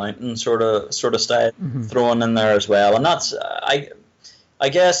trail all mountain sort of style thrown in there as well. And that's I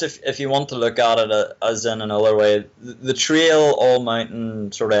guess if you want to look at it as in another way, the trail all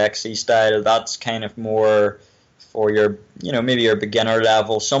mountain sort of XC style, that's kind of more for your, maybe your beginner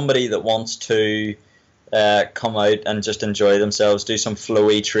level, somebody that wants to come out and just enjoy themselves, do some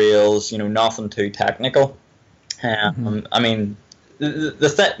flowy trails, nothing too technical. I mean,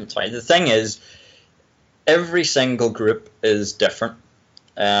 the thing is, every single group is different.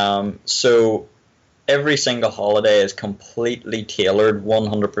 So every single holiday is completely tailored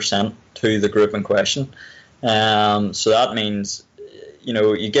 100% to the group in question. So that means,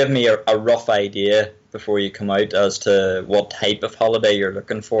 you give me a rough idea before you come out as to what type of holiday you're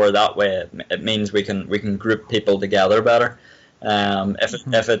looking for. That way, it means we can group people together better.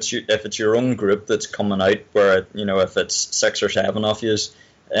 If it's your own group that's coming out, where if it's 6 or 7 of you,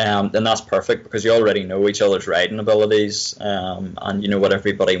 then that's perfect, because you already know each other's riding abilities, and you know what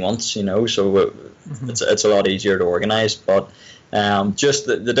everybody wants. So it's a lot easier to organise. But just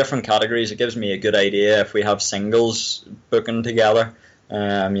the different categories, it gives me a good idea if we have singles booking together.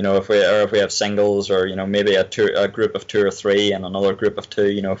 If we have singles, or maybe a group of 2 or 3 and another group of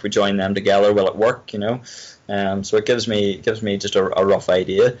 2, if we join them together, will it work? So it gives me just a rough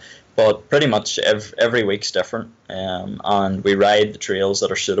idea. But pretty much every week's different, and we ride the trails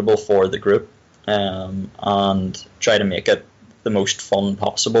that are suitable for the group, and try to make it the most fun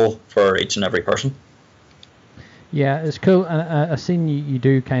possible for each and every person. Yeah, it's cool. And I've seen you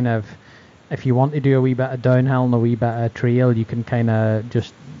do kind of, if you want to do a wee bit of downhill and a wee bit of trail, you can kind of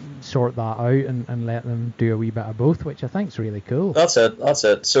just sort that out and let them do a wee bit of both, which I think is really cool. That's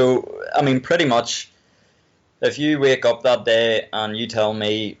it. So, I mean, pretty much, if you wake up that day and you tell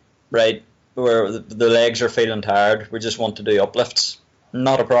me, right, where the legs are feeling tired, we just want to do uplifts,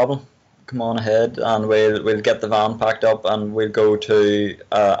 not a problem. Come on ahead, and we'll get the van packed up, and we'll go to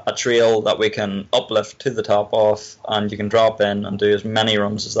a trail that we can uplift to the top of, and you can drop in and do as many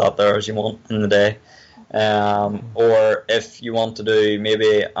runs as that there as you want in the day. Or if you want to do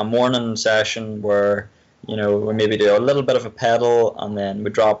maybe a morning session where we maybe do a little bit of a pedal, and then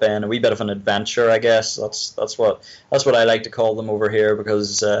we drop in a wee bit of an adventure. I guess that's what I like to call them over here,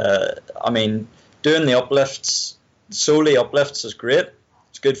 because I mean, doing the uplifts, solely uplifts, is great.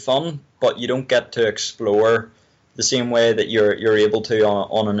 It's good fun, but you don't get to explore the same way that you're able to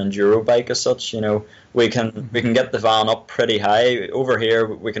on an enduro bike as such. We can get the van up pretty high. Over here,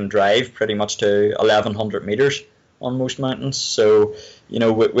 we can drive pretty much to 1,100 meters on most mountains. So,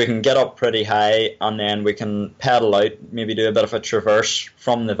 we can get up pretty high, and then we can pedal out, maybe do a bit of a traverse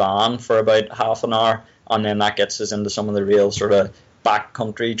from the van for about half an hour, and then that gets us into some of the real sort of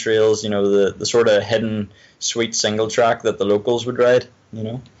backcountry trails, the sort of hidden sweet single track that the locals would ride,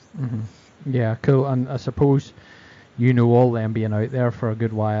 Yeah, cool. And I suppose all them being out there for a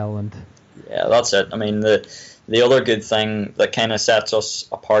good while. And yeah, that's it. I mean, the other good thing that kind of sets us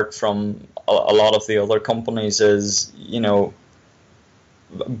apart from a lot of the other companies is,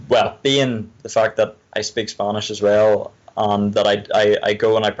 being the fact that I speak Spanish as well, and that I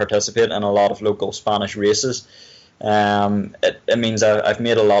go and I participate in a lot of local Spanish races. It means I've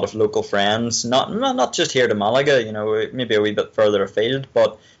made a lot of local friends, not just here to Malaga, maybe a wee bit further afield,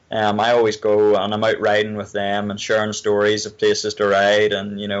 but I always go and I'm out riding with them and sharing stories of places to ride,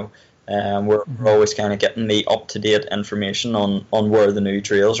 and we're always kind of getting the up-to-date information on where the new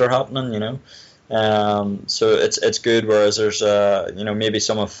trails are happening, so it's good. Whereas there's maybe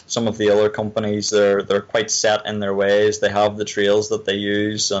some of the other companies, they're quite set in their ways. They have the trails that they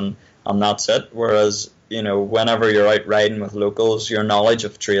use, and that's it. Whereas whenever you're out riding with locals, your knowledge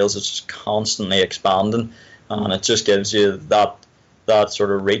of trails is just constantly expanding, and it just gives you that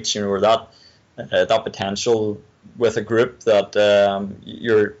sort of reach, or that potential with a group that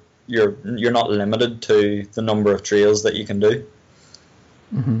you're not limited to the number of trails that you can do.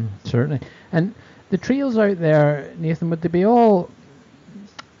 Mm-hmm, certainly. And the trails out there, Nathan, would they be all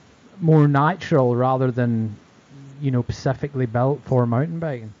more natural rather than, specifically built for mountain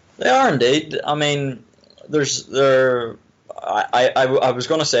biking? They are indeed. I mean, I was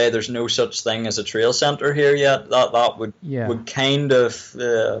going to say there's no such thing as a trail centre here yet. That would kind of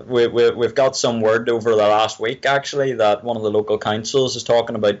we've got some word over the last week actually that one of the local councils is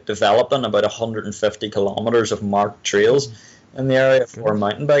talking about developing about 150 kilometres of marked trails in the area for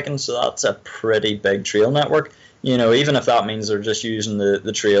mountain biking. So that's a pretty big trail network. Even if that means they're just using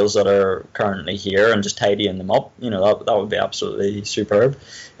the trails that are currently here and just tidying them up, that would be absolutely superb.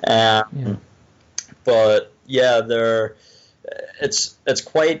 But yeah, it's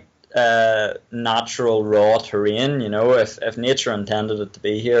quite natural raw terrain. If nature intended it to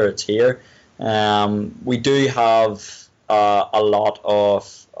be here, it's here. We do have a lot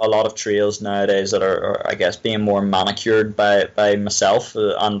of trails nowadays that are I guess being more manicured by myself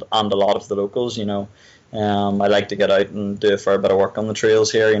and a lot of the locals. I like to get out and do a fair bit of work on the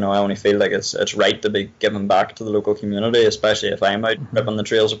trails here. I only feel like it's right to be giving back to the local community, especially if I'm out ripping the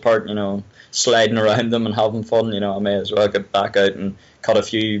trails apart, sliding around them and having fun. I may as well get back out and cut a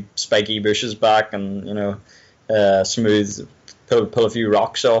few spiky bushes back and, smooth, pull a few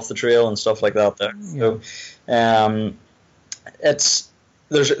rocks off the trail and stuff like that there. So,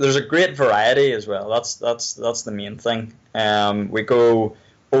 there's a great variety as well. That's the main thing. We go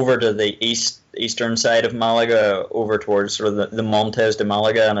over to the eastern side of Malaga, over towards sort of the Montes de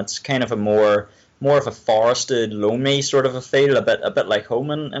Malaga, and it's kind of a more of a forested, loamy sort of a feel, a bit like home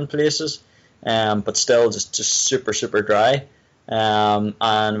in places, but still just super dry.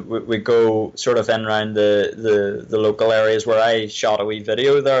 And we go sort of in around the local areas where I shot a wee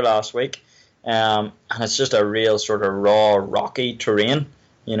video there last week, and it's just a real sort of raw, rocky terrain,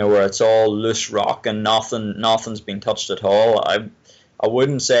 where it's all loose rock and nothing's been touched at all. I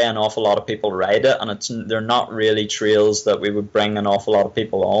wouldn't say an awful lot of people ride it, and they're not really trails that we would bring an awful lot of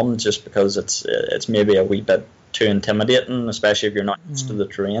people on, just because it's maybe a wee bit too intimidating, especially if you're not used to the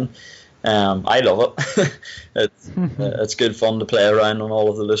terrain. I love it. It's good fun to play around on all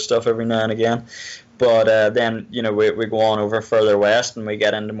of the loose stuff every now and again. But then we go on over further west and we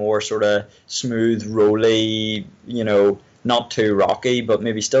get into more sort of smooth, rolly, not too rocky, but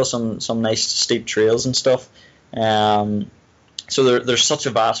maybe still some nice steep trails and stuff. So there's such a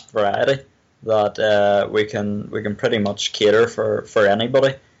vast variety that we can pretty much cater for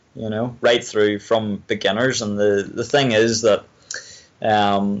anybody, right through from beginners. And the thing is that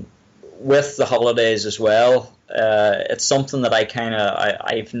with the holidays as well, it's something that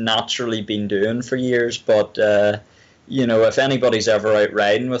I've naturally been doing for years. But if anybody's ever out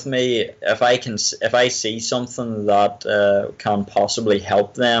riding with me, if I see something that can possibly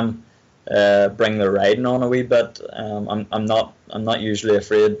help them bring their riding on a wee bit, I'm not usually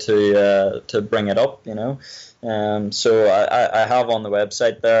afraid to bring it up, So I have on the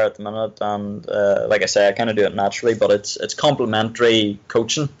website there at the minute, and like I say, I kind of do it naturally, but it's complimentary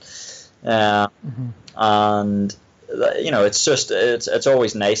coaching, and it's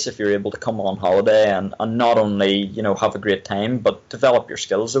always nice if you're able to come on holiday and not only have a great time, but develop your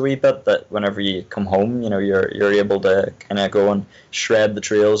skills a wee bit, that whenever you come home, you're able to kind of go and shred the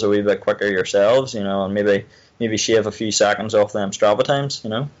trails a wee bit quicker yourselves, and maybe shave a few seconds off them Strava times,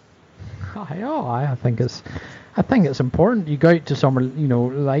 I think it's important. You go out to somewhere,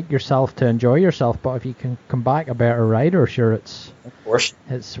 like yourself, to enjoy yourself, but if you can come back a better rider, sure, it's what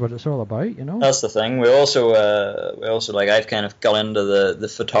it's all about, That's the thing. We also like, I've kind of got into the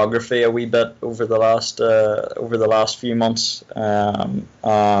photography a wee bit over the last few months,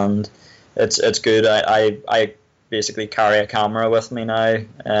 and it's good. I basically carry a camera with me now,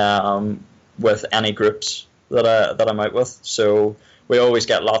 with any groups that I'm out with, so we always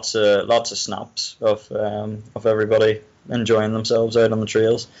get lots of snaps of everybody enjoying themselves out on the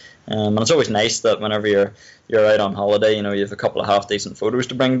trails, and it's always nice that whenever you're out on holiday, you have a couple of half decent photos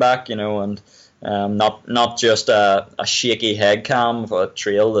to bring back, and not just a shaky head cam of a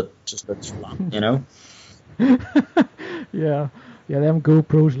trail that just looks flat, Yeah, them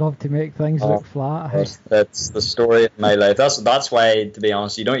GoPros love to make things look flat. That's the story of my life. That's why, to be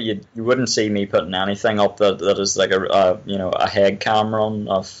honest, you wouldn't see me putting anything up that is like a head camera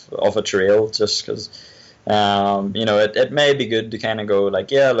of a trail, just because it may be good to kind of go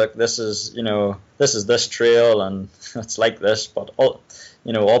like, yeah, look, this is this trail and it's like this, but other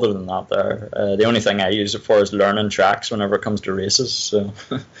than that, the only thing I use it for is learning tracks whenever it comes to races. So.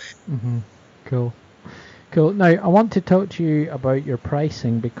 Cool. Now, I want to talk to you about your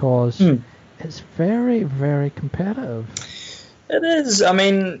pricing, because it's very, very competitive. It is. I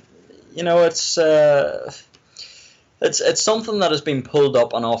mean, it's something that has been pulled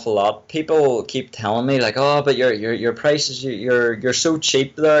up an awful lot. People keep telling me like, oh, but your prices, you're so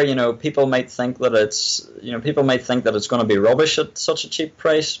cheap there. People might think that it's going to be rubbish at such a cheap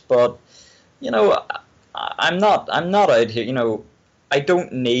price, but I'm not out here. I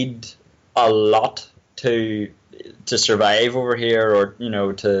don't need a lot to survive over here, or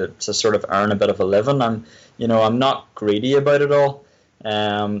to sort of earn a bit of a living. I'm not greedy about it all.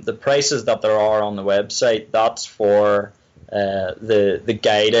 The prices that there are on the website, that's for the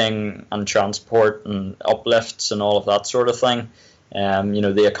guiding and transport and uplifts and all of that sort of thing.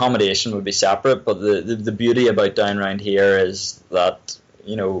 The accommodation would be separate, but the beauty about down around here is that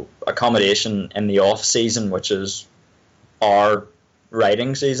accommodation in the off season, which is our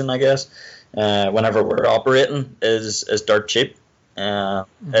riding season, I guess, whenever we're operating, is dirt cheap.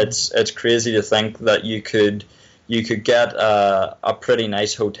 It's crazy to think that you could get a pretty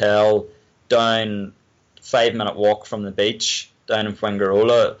nice hotel down 5-minute walk from the beach down in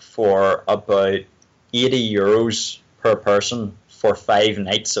Fuengirola for about €80 per person for 5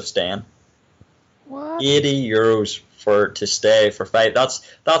 nights of staying. What? €80 to stay for 5.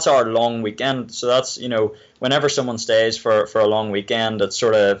 That's our long weekend. So that's whenever someone stays for a long weekend, it's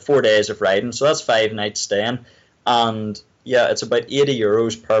sort of 4 days of riding. So that's 5 nights staying, and yeah, it's about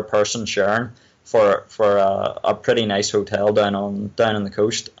 €80 per person sharing for a pretty nice hotel down on the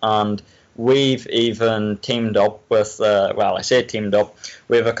coast. And we've even teamed up with I say teamed up.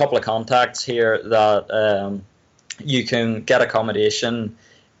 We have a couple of contacts here that you can get accommodation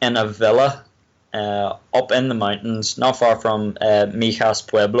in a villa up in the mountains, not far from Mijas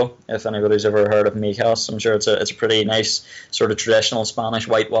Pueblo. If anybody's ever heard of Mijas, I'm sure it's a pretty nice sort of traditional Spanish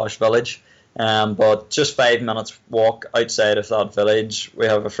whitewash village. But just 5 minutes walk outside of that village, we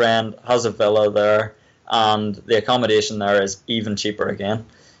have a friend has a villa there, and the accommodation there is even cheaper again.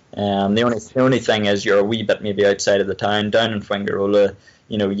 The only thing is you're a wee bit maybe outside of the town. Down in Fuengirola,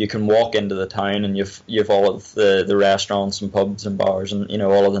 you can walk into the town and you've all of the restaurants and pubs and bars and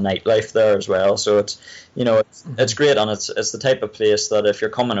all of the nightlife there as well. So it's great, and it's the type of place that if you're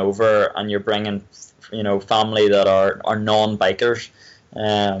coming over and you're bringing family that are non-bikers,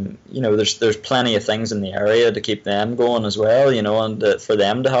 there's plenty of things in the area to keep them going as well, and for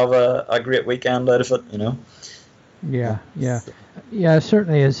them to have a great weekend out of it, Yeah, it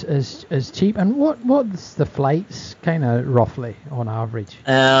certainly is cheap. And what's the flights kind of roughly on average?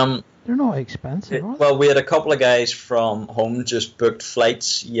 They're not expensive, are they? Well, we had a couple of guys from home just booked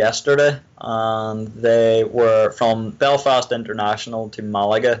flights yesterday, and they were from Belfast International to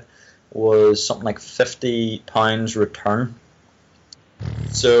Malaga was something like £50 return.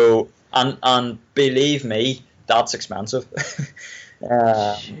 So, and believe me, that's expensive. We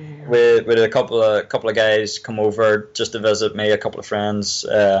had a couple of guys come over just to visit me, a couple of friends,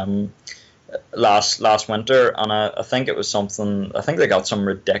 last winter, and I think it was something. I think they got some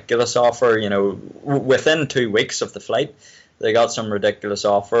ridiculous offer. Within 2 weeks of the flight, they got some ridiculous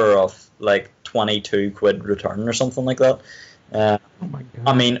offer of like £22 return or something like that. Oh my God.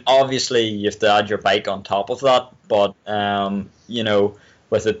 I mean, obviously you have to add your bike on top of that, but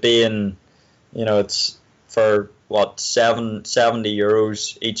with it being, it's for what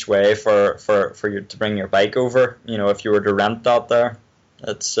 €70 each way for you to bring your bike over. If you were to rent that there,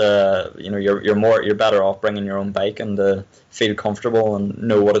 it's you're better off bringing your own bike and to feel comfortable and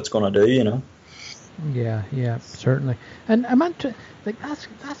know what it's going to do. Yeah, certainly. And I meant to, like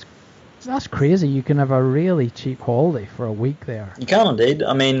that's crazy. You can have a really cheap holiday for a week there. You can indeed.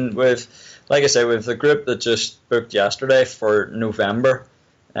 I mean, like I say, with the group that just booked yesterday for November.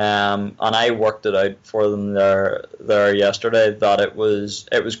 And I worked it out for them there yesterday that it was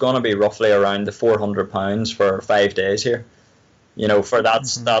going to be roughly around the £400 for 5 days here.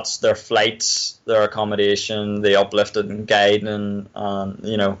 That's their flights, their accommodation, the uplifted and guiding, and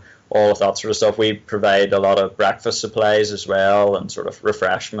all of that sort of stuff. We provide a lot of breakfast supplies as well, and sort of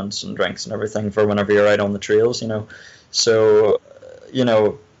refreshments and drinks and everything for whenever you're out on the trails. So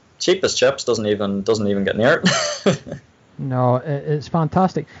cheapest chips doesn't even get near it. No, it's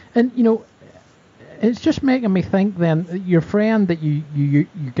fantastic. And, it's just making me think then, your friend that you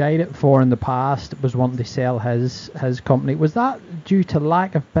guided for in the past was wanting to sell his company. Was that due to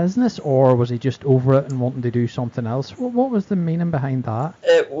lack of business, or was he just over it and wanting to do something else? What was the meaning behind that?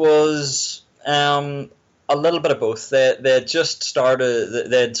 It was a little bit of both. They had just started,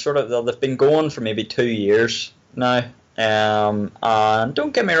 they've been going for maybe 2 years now. And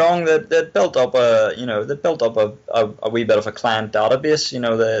don't get me wrong, they built up a wee bit of a client database.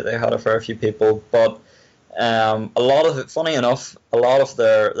 They had a fair few people, but a lot of it, funny enough, a lot of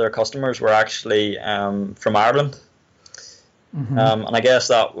their customers were actually from Ireland. And I guess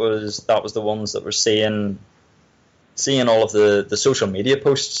that was the ones that were seeing all of the social media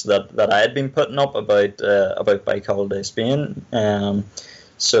posts that I had been putting up about Bike Holiday Spain.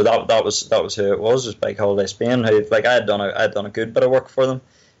 So that was who it was Bike Holiday Spain. Who, like, I had done a good bit of work for them,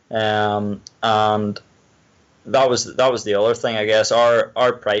 and that was the other thing. I guess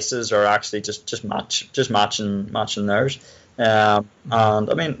our prices are actually just matching theirs. And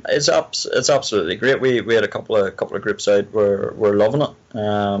I mean, it's absolutely great. We had a couple of groups out. We're loving it.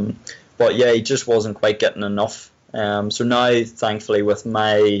 But yeah, he just wasn't quite getting enough. So now, thankfully, with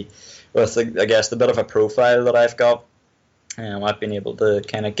I guess the bit of a profile that I've got, I've been able to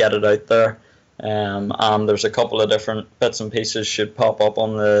kind of get it out there. And there's a couple of different bits and pieces should pop up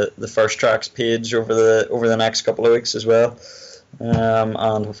on the First Tracks page over the next couple of weeks as well. And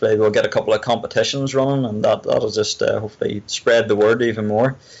hopefully we'll get a couple of competitions running, and that'll just hopefully spread the word even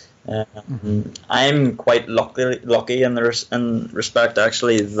more. I'm quite lucky in respect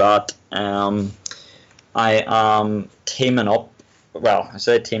actually that I am teaming up. Well, I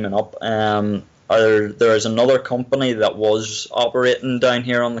say teaming up. There is another company that was operating down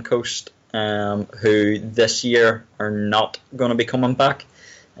here on the coast, who this year are not going to be coming back,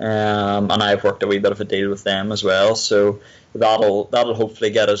 and I've worked a wee bit of a deal with them as well. So that'll hopefully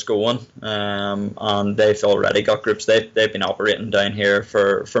get us going. And they've already got groups. They've been operating down here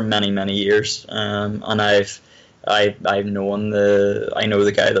for many years. And I know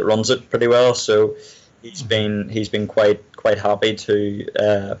the guy that runs it pretty well. So he's been quite happy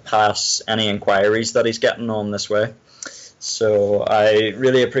to pass any inquiries that he's getting on this way. So I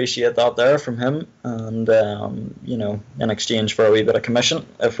really appreciate that there from him, and in exchange for a wee bit of commission,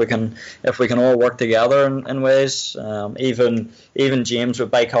 if we can all work together in ways. Even James with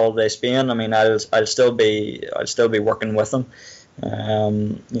Bike Holiday Spain, I mean, I'll still be working with him.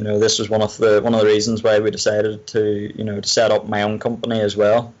 This was one of the reasons why we decided to set up my own company as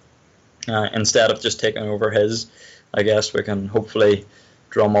well, instead of just taking over his. I guess we can hopefully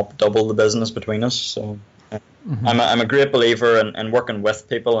drum up double the business between us. So. I'm a great believer in working with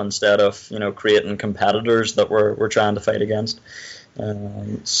people instead of creating competitors that we're trying to fight against.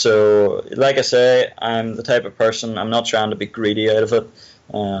 So like I say, I'm the type of person, I'm not trying to be greedy out of it.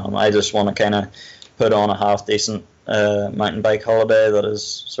 I just want to kind of put on a half decent mountain bike holiday that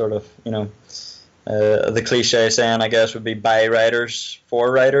is sort of the cliche saying I guess would be by riders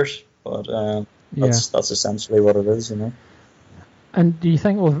for riders, but that's essentially what it is. And do you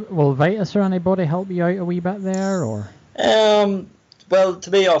think will Vitus or anybody help you out a wee bit there, or? Well, to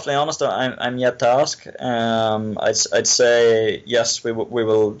be awfully honest, I'm yet to ask. I'd say yes, we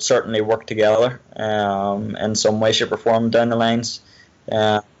will certainly work together in some way, shape, or form down the lines.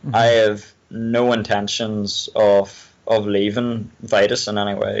 I have no intentions of leaving Vitus in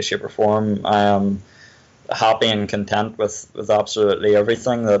any way, shape, or form. I am happy and content with absolutely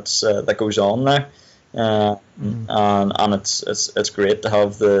everything that goes on there. And it's great to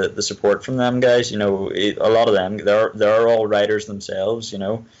have the support from them guys. A lot of them they're all riders themselves. They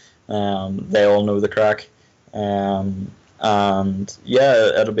all know the crack. And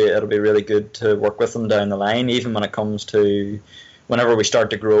yeah, it'll be really good to work with them down the line. Even when it comes to whenever we start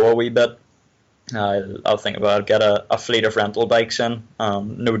to grow a wee bit, I'll think about get a fleet of rental bikes in.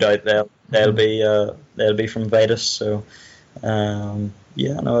 No doubt they'll be from Vitus. So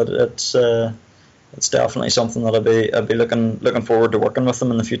it's definitely something that I'll be looking forward to working with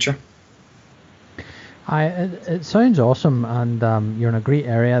them in the future. It sounds awesome, and you're in a great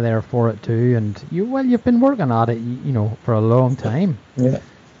area there for it too. And you've been working at it, for a long time. Yeah.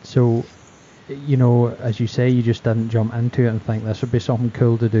 So, as you say, you just didn't jump into it and think this would be something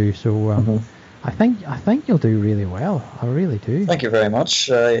cool to do. So, I think you'll do really well. I really do. Thank you very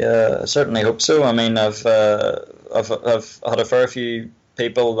much. I certainly hope so. I mean, I've had a fair few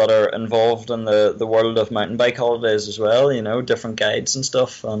people that are involved in the world of mountain bike holidays as well, different guides and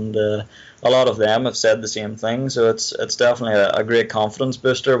stuff, and a lot of them have said the same thing, so it's definitely a great confidence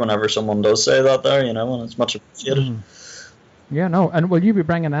booster whenever someone does say that there, and it's much appreciated. Yeah, no, and will you be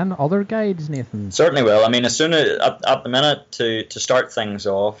bringing in other guides, Nathan? Certainly will. I mean, as soon as at the minute to start things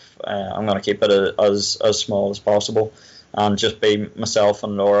off, I'm going to keep it as small as possible and just be myself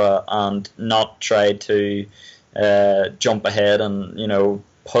and Laura and not try to jump ahead and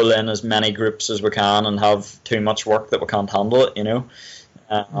pull in as many groups as we can and have too much work that we can't handle it,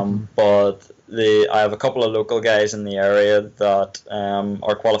 but I have a couple of local guys in the area that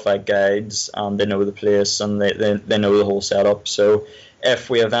are qualified guides, and they know the place and they know the whole setup. So if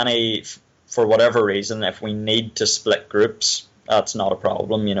we have any, for whatever reason, if we need to split groups, that's not a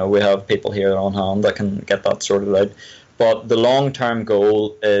problem. We have people here on hand that can get that sorted out. But the long-term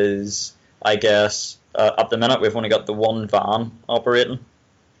goal is, I guess, at the minute we've only got the one van operating,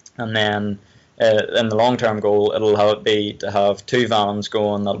 and then in the long-term goal it'll be to have 2 vans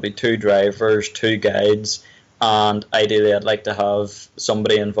going. That'll be 2 drivers, 2 guides, and ideally I'd like to have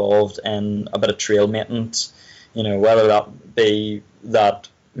somebody involved in a bit of trail maintenance. Whether that be that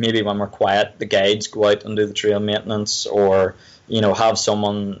maybe when we're quiet, the guides go out and do the trail maintenance, or have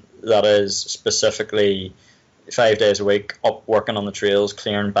someone that is specifically 5 days a week up working on the trails,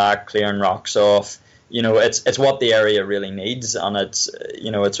 clearing rocks off. It's what the area really needs, and it's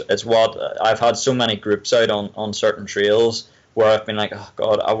what I've had so many groups out on certain trails where I've been like, oh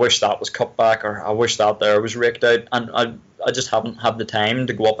God, I wish that was cut back, or I wish that there was raked out, and I just haven't had the time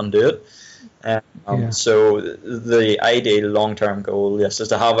to go up and do it. So the ideal long-term goal, yes, is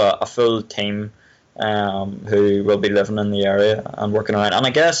to have a full team who will be living in the area and working around. And I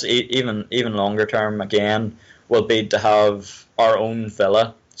guess even longer term again will be to have our own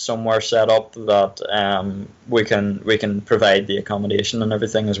villa somewhere set up that we can provide the accommodation and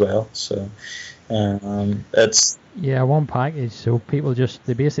everything as well. So it's one package, so people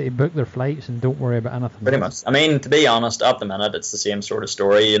they basically book their flights and don't worry about anything. Pretty much. I mean, to be honest, at the minute it's the same sort of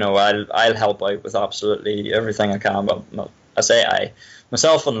story. I'll help out with absolutely everything I can, but I say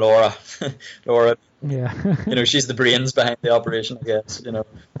myself and Laura. Yeah. She's the brains behind the operation, I guess.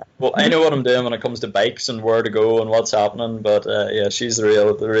 Well, I know what I'm doing when it comes to bikes and where to go and what's happening, but she's the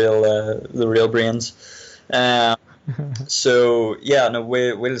real brains. So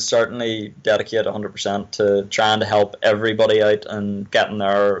we'll certainly dedicate 100% to trying to help everybody out and getting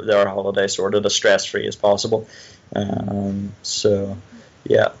their holiday sorted as stress free as possible. So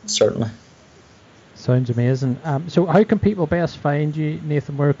certainly. Sounds amazing. So how can people best find you,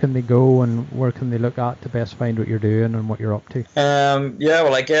 Nathan? Where can they go and where can they look at to best find what you're doing and what you're up to?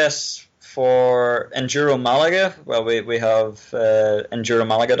 Well, I guess for Enduro Malaga, well, we have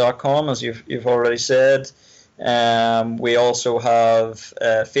enduromalaga.com, as you've already said. We also have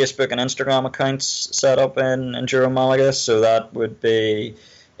Facebook and Instagram accounts set up in Enduro Malaga, so that would be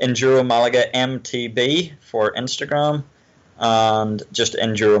Enduro Malaga MTB for Instagram, and just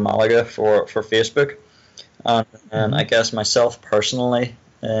Enduro Malaga for Facebook. And I guess myself personally,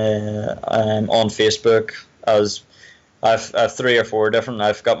 I'm on Facebook as I've 3 or 4 different.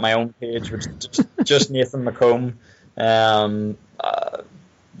 I've got my own page, which is just Nathan McComb.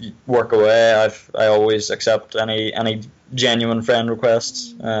 Work away. I always accept any genuine friend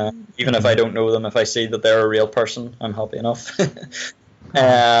requests, even if I don't know them. If I see that they're a real person, I'm happy enough.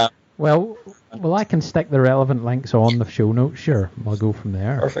 Well, I can stick the relevant links on the show notes. Sure, I'll go from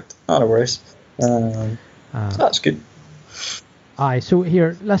there. Perfect. No worries. That's good. Aye. So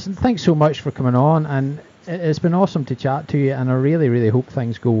here, listen. Thanks so much for coming on, and it's been awesome to chat to you. And I really, really hope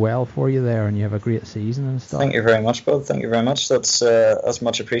things go well for you there, and you have a great season and stuff. Thank you very much, bud. Thank you very much. That's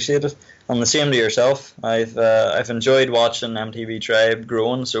much appreciated. And the same to yourself. I've enjoyed watching MTB Tribe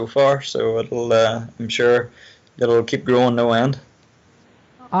growing so far. So I'm sure it'll keep growing no end.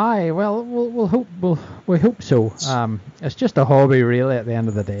 Aye, well, we hope so. It's just a hobby, really. At the end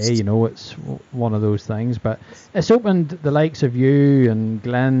of the day, it's one of those things. But it's opened the likes of you and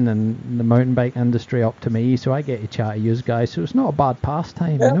Glenn and the mountain bike industry up to me, so I get to chat to you guys. So it's not a bad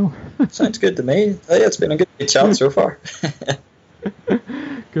pastime, Sounds good to me. It's been a good chat so far.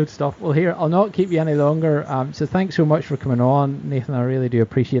 Good stuff. Well, here, I'll not keep you any longer. So thanks so much for coming on, Nathan. I really do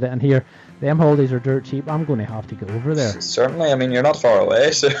appreciate it. And here, them holidays are dirt cheap. I'm going to have to go over there. Certainly. I mean, you're not far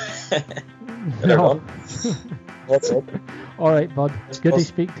away, so no. What's up? All right, bud. It's good to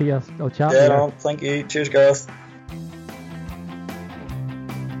speak to you. I'll chat to you. No, thank you. Cheers, Gareth.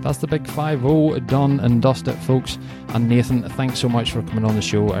 That's the big 5-0 done and dusted, folks. And Nathan, thanks so much for coming on the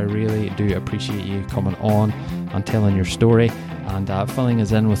show. I really do appreciate you coming on and telling your story and filling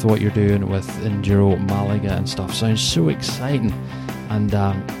us in with what you're doing with Enduro Malaga and stuff. Sounds so exciting. And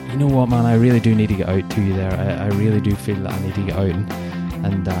you know what, man, I really do need to get out to you there. I really do feel that I need to get out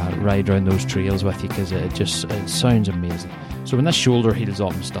and ride around those trails with you, because it sounds amazing. So when this shoulder heals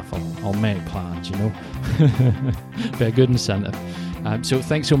up and stuff, I'll make plans, Be a good incentive. So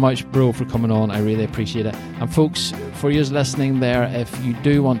thanks so much, bro, for coming on. I really appreciate it. And folks, for you listening there, if you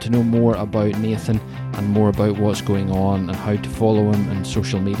do want to know more about Nathan and more about what's going on and how to follow him on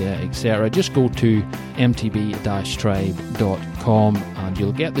social media, etc., just go to mtb-tribe.com and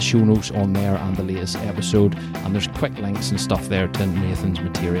you'll get the show notes on there and the latest episode, and there's quick links and stuff there to Nathan's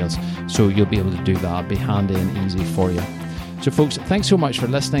materials, so you'll be able to do that. It'll be handy and easy for you. So folks, thanks so much for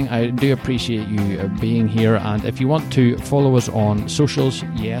listening. I do appreciate you being here, and if you want to follow us on socials,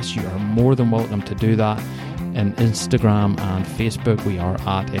 yes, you are more than welcome to do that. in Instagram and Facebook. We are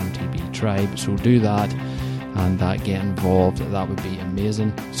at MTB Tribe, so do that and get involved. That would be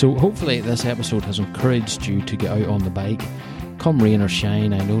amazing. So hopefully this episode has encouraged you to get out on the bike, come rain or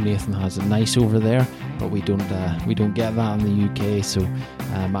shine. I know Nathan has it nice over there, but we don't get that in the UK. So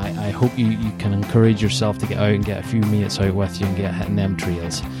I hope you can encourage yourself to get out and get a few mates out with you and get hitting them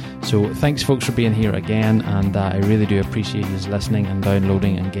trails. So thanks folks for being here again, and I really do appreciate you listening and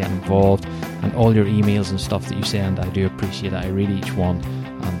downloading and getting involved, and all your emails and stuff that you send. I do appreciate it. I read each one,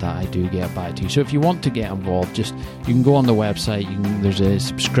 and I do get back to you. So if you want to get involved, you can go on the website, there's a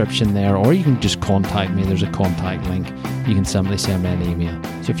subscription there, or you can just contact me. There's a contact link. You can simply send me an email.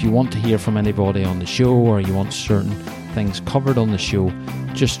 So if you want to hear from anybody on the show, or you want certain things covered on the show,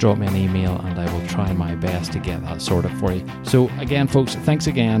 just drop me an email and I will try my best to get that sorted for you. So again folks, thanks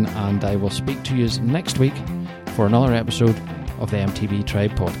again, and I will speak to you next week for another episode of the MTB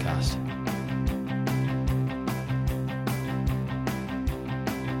Tribe podcast.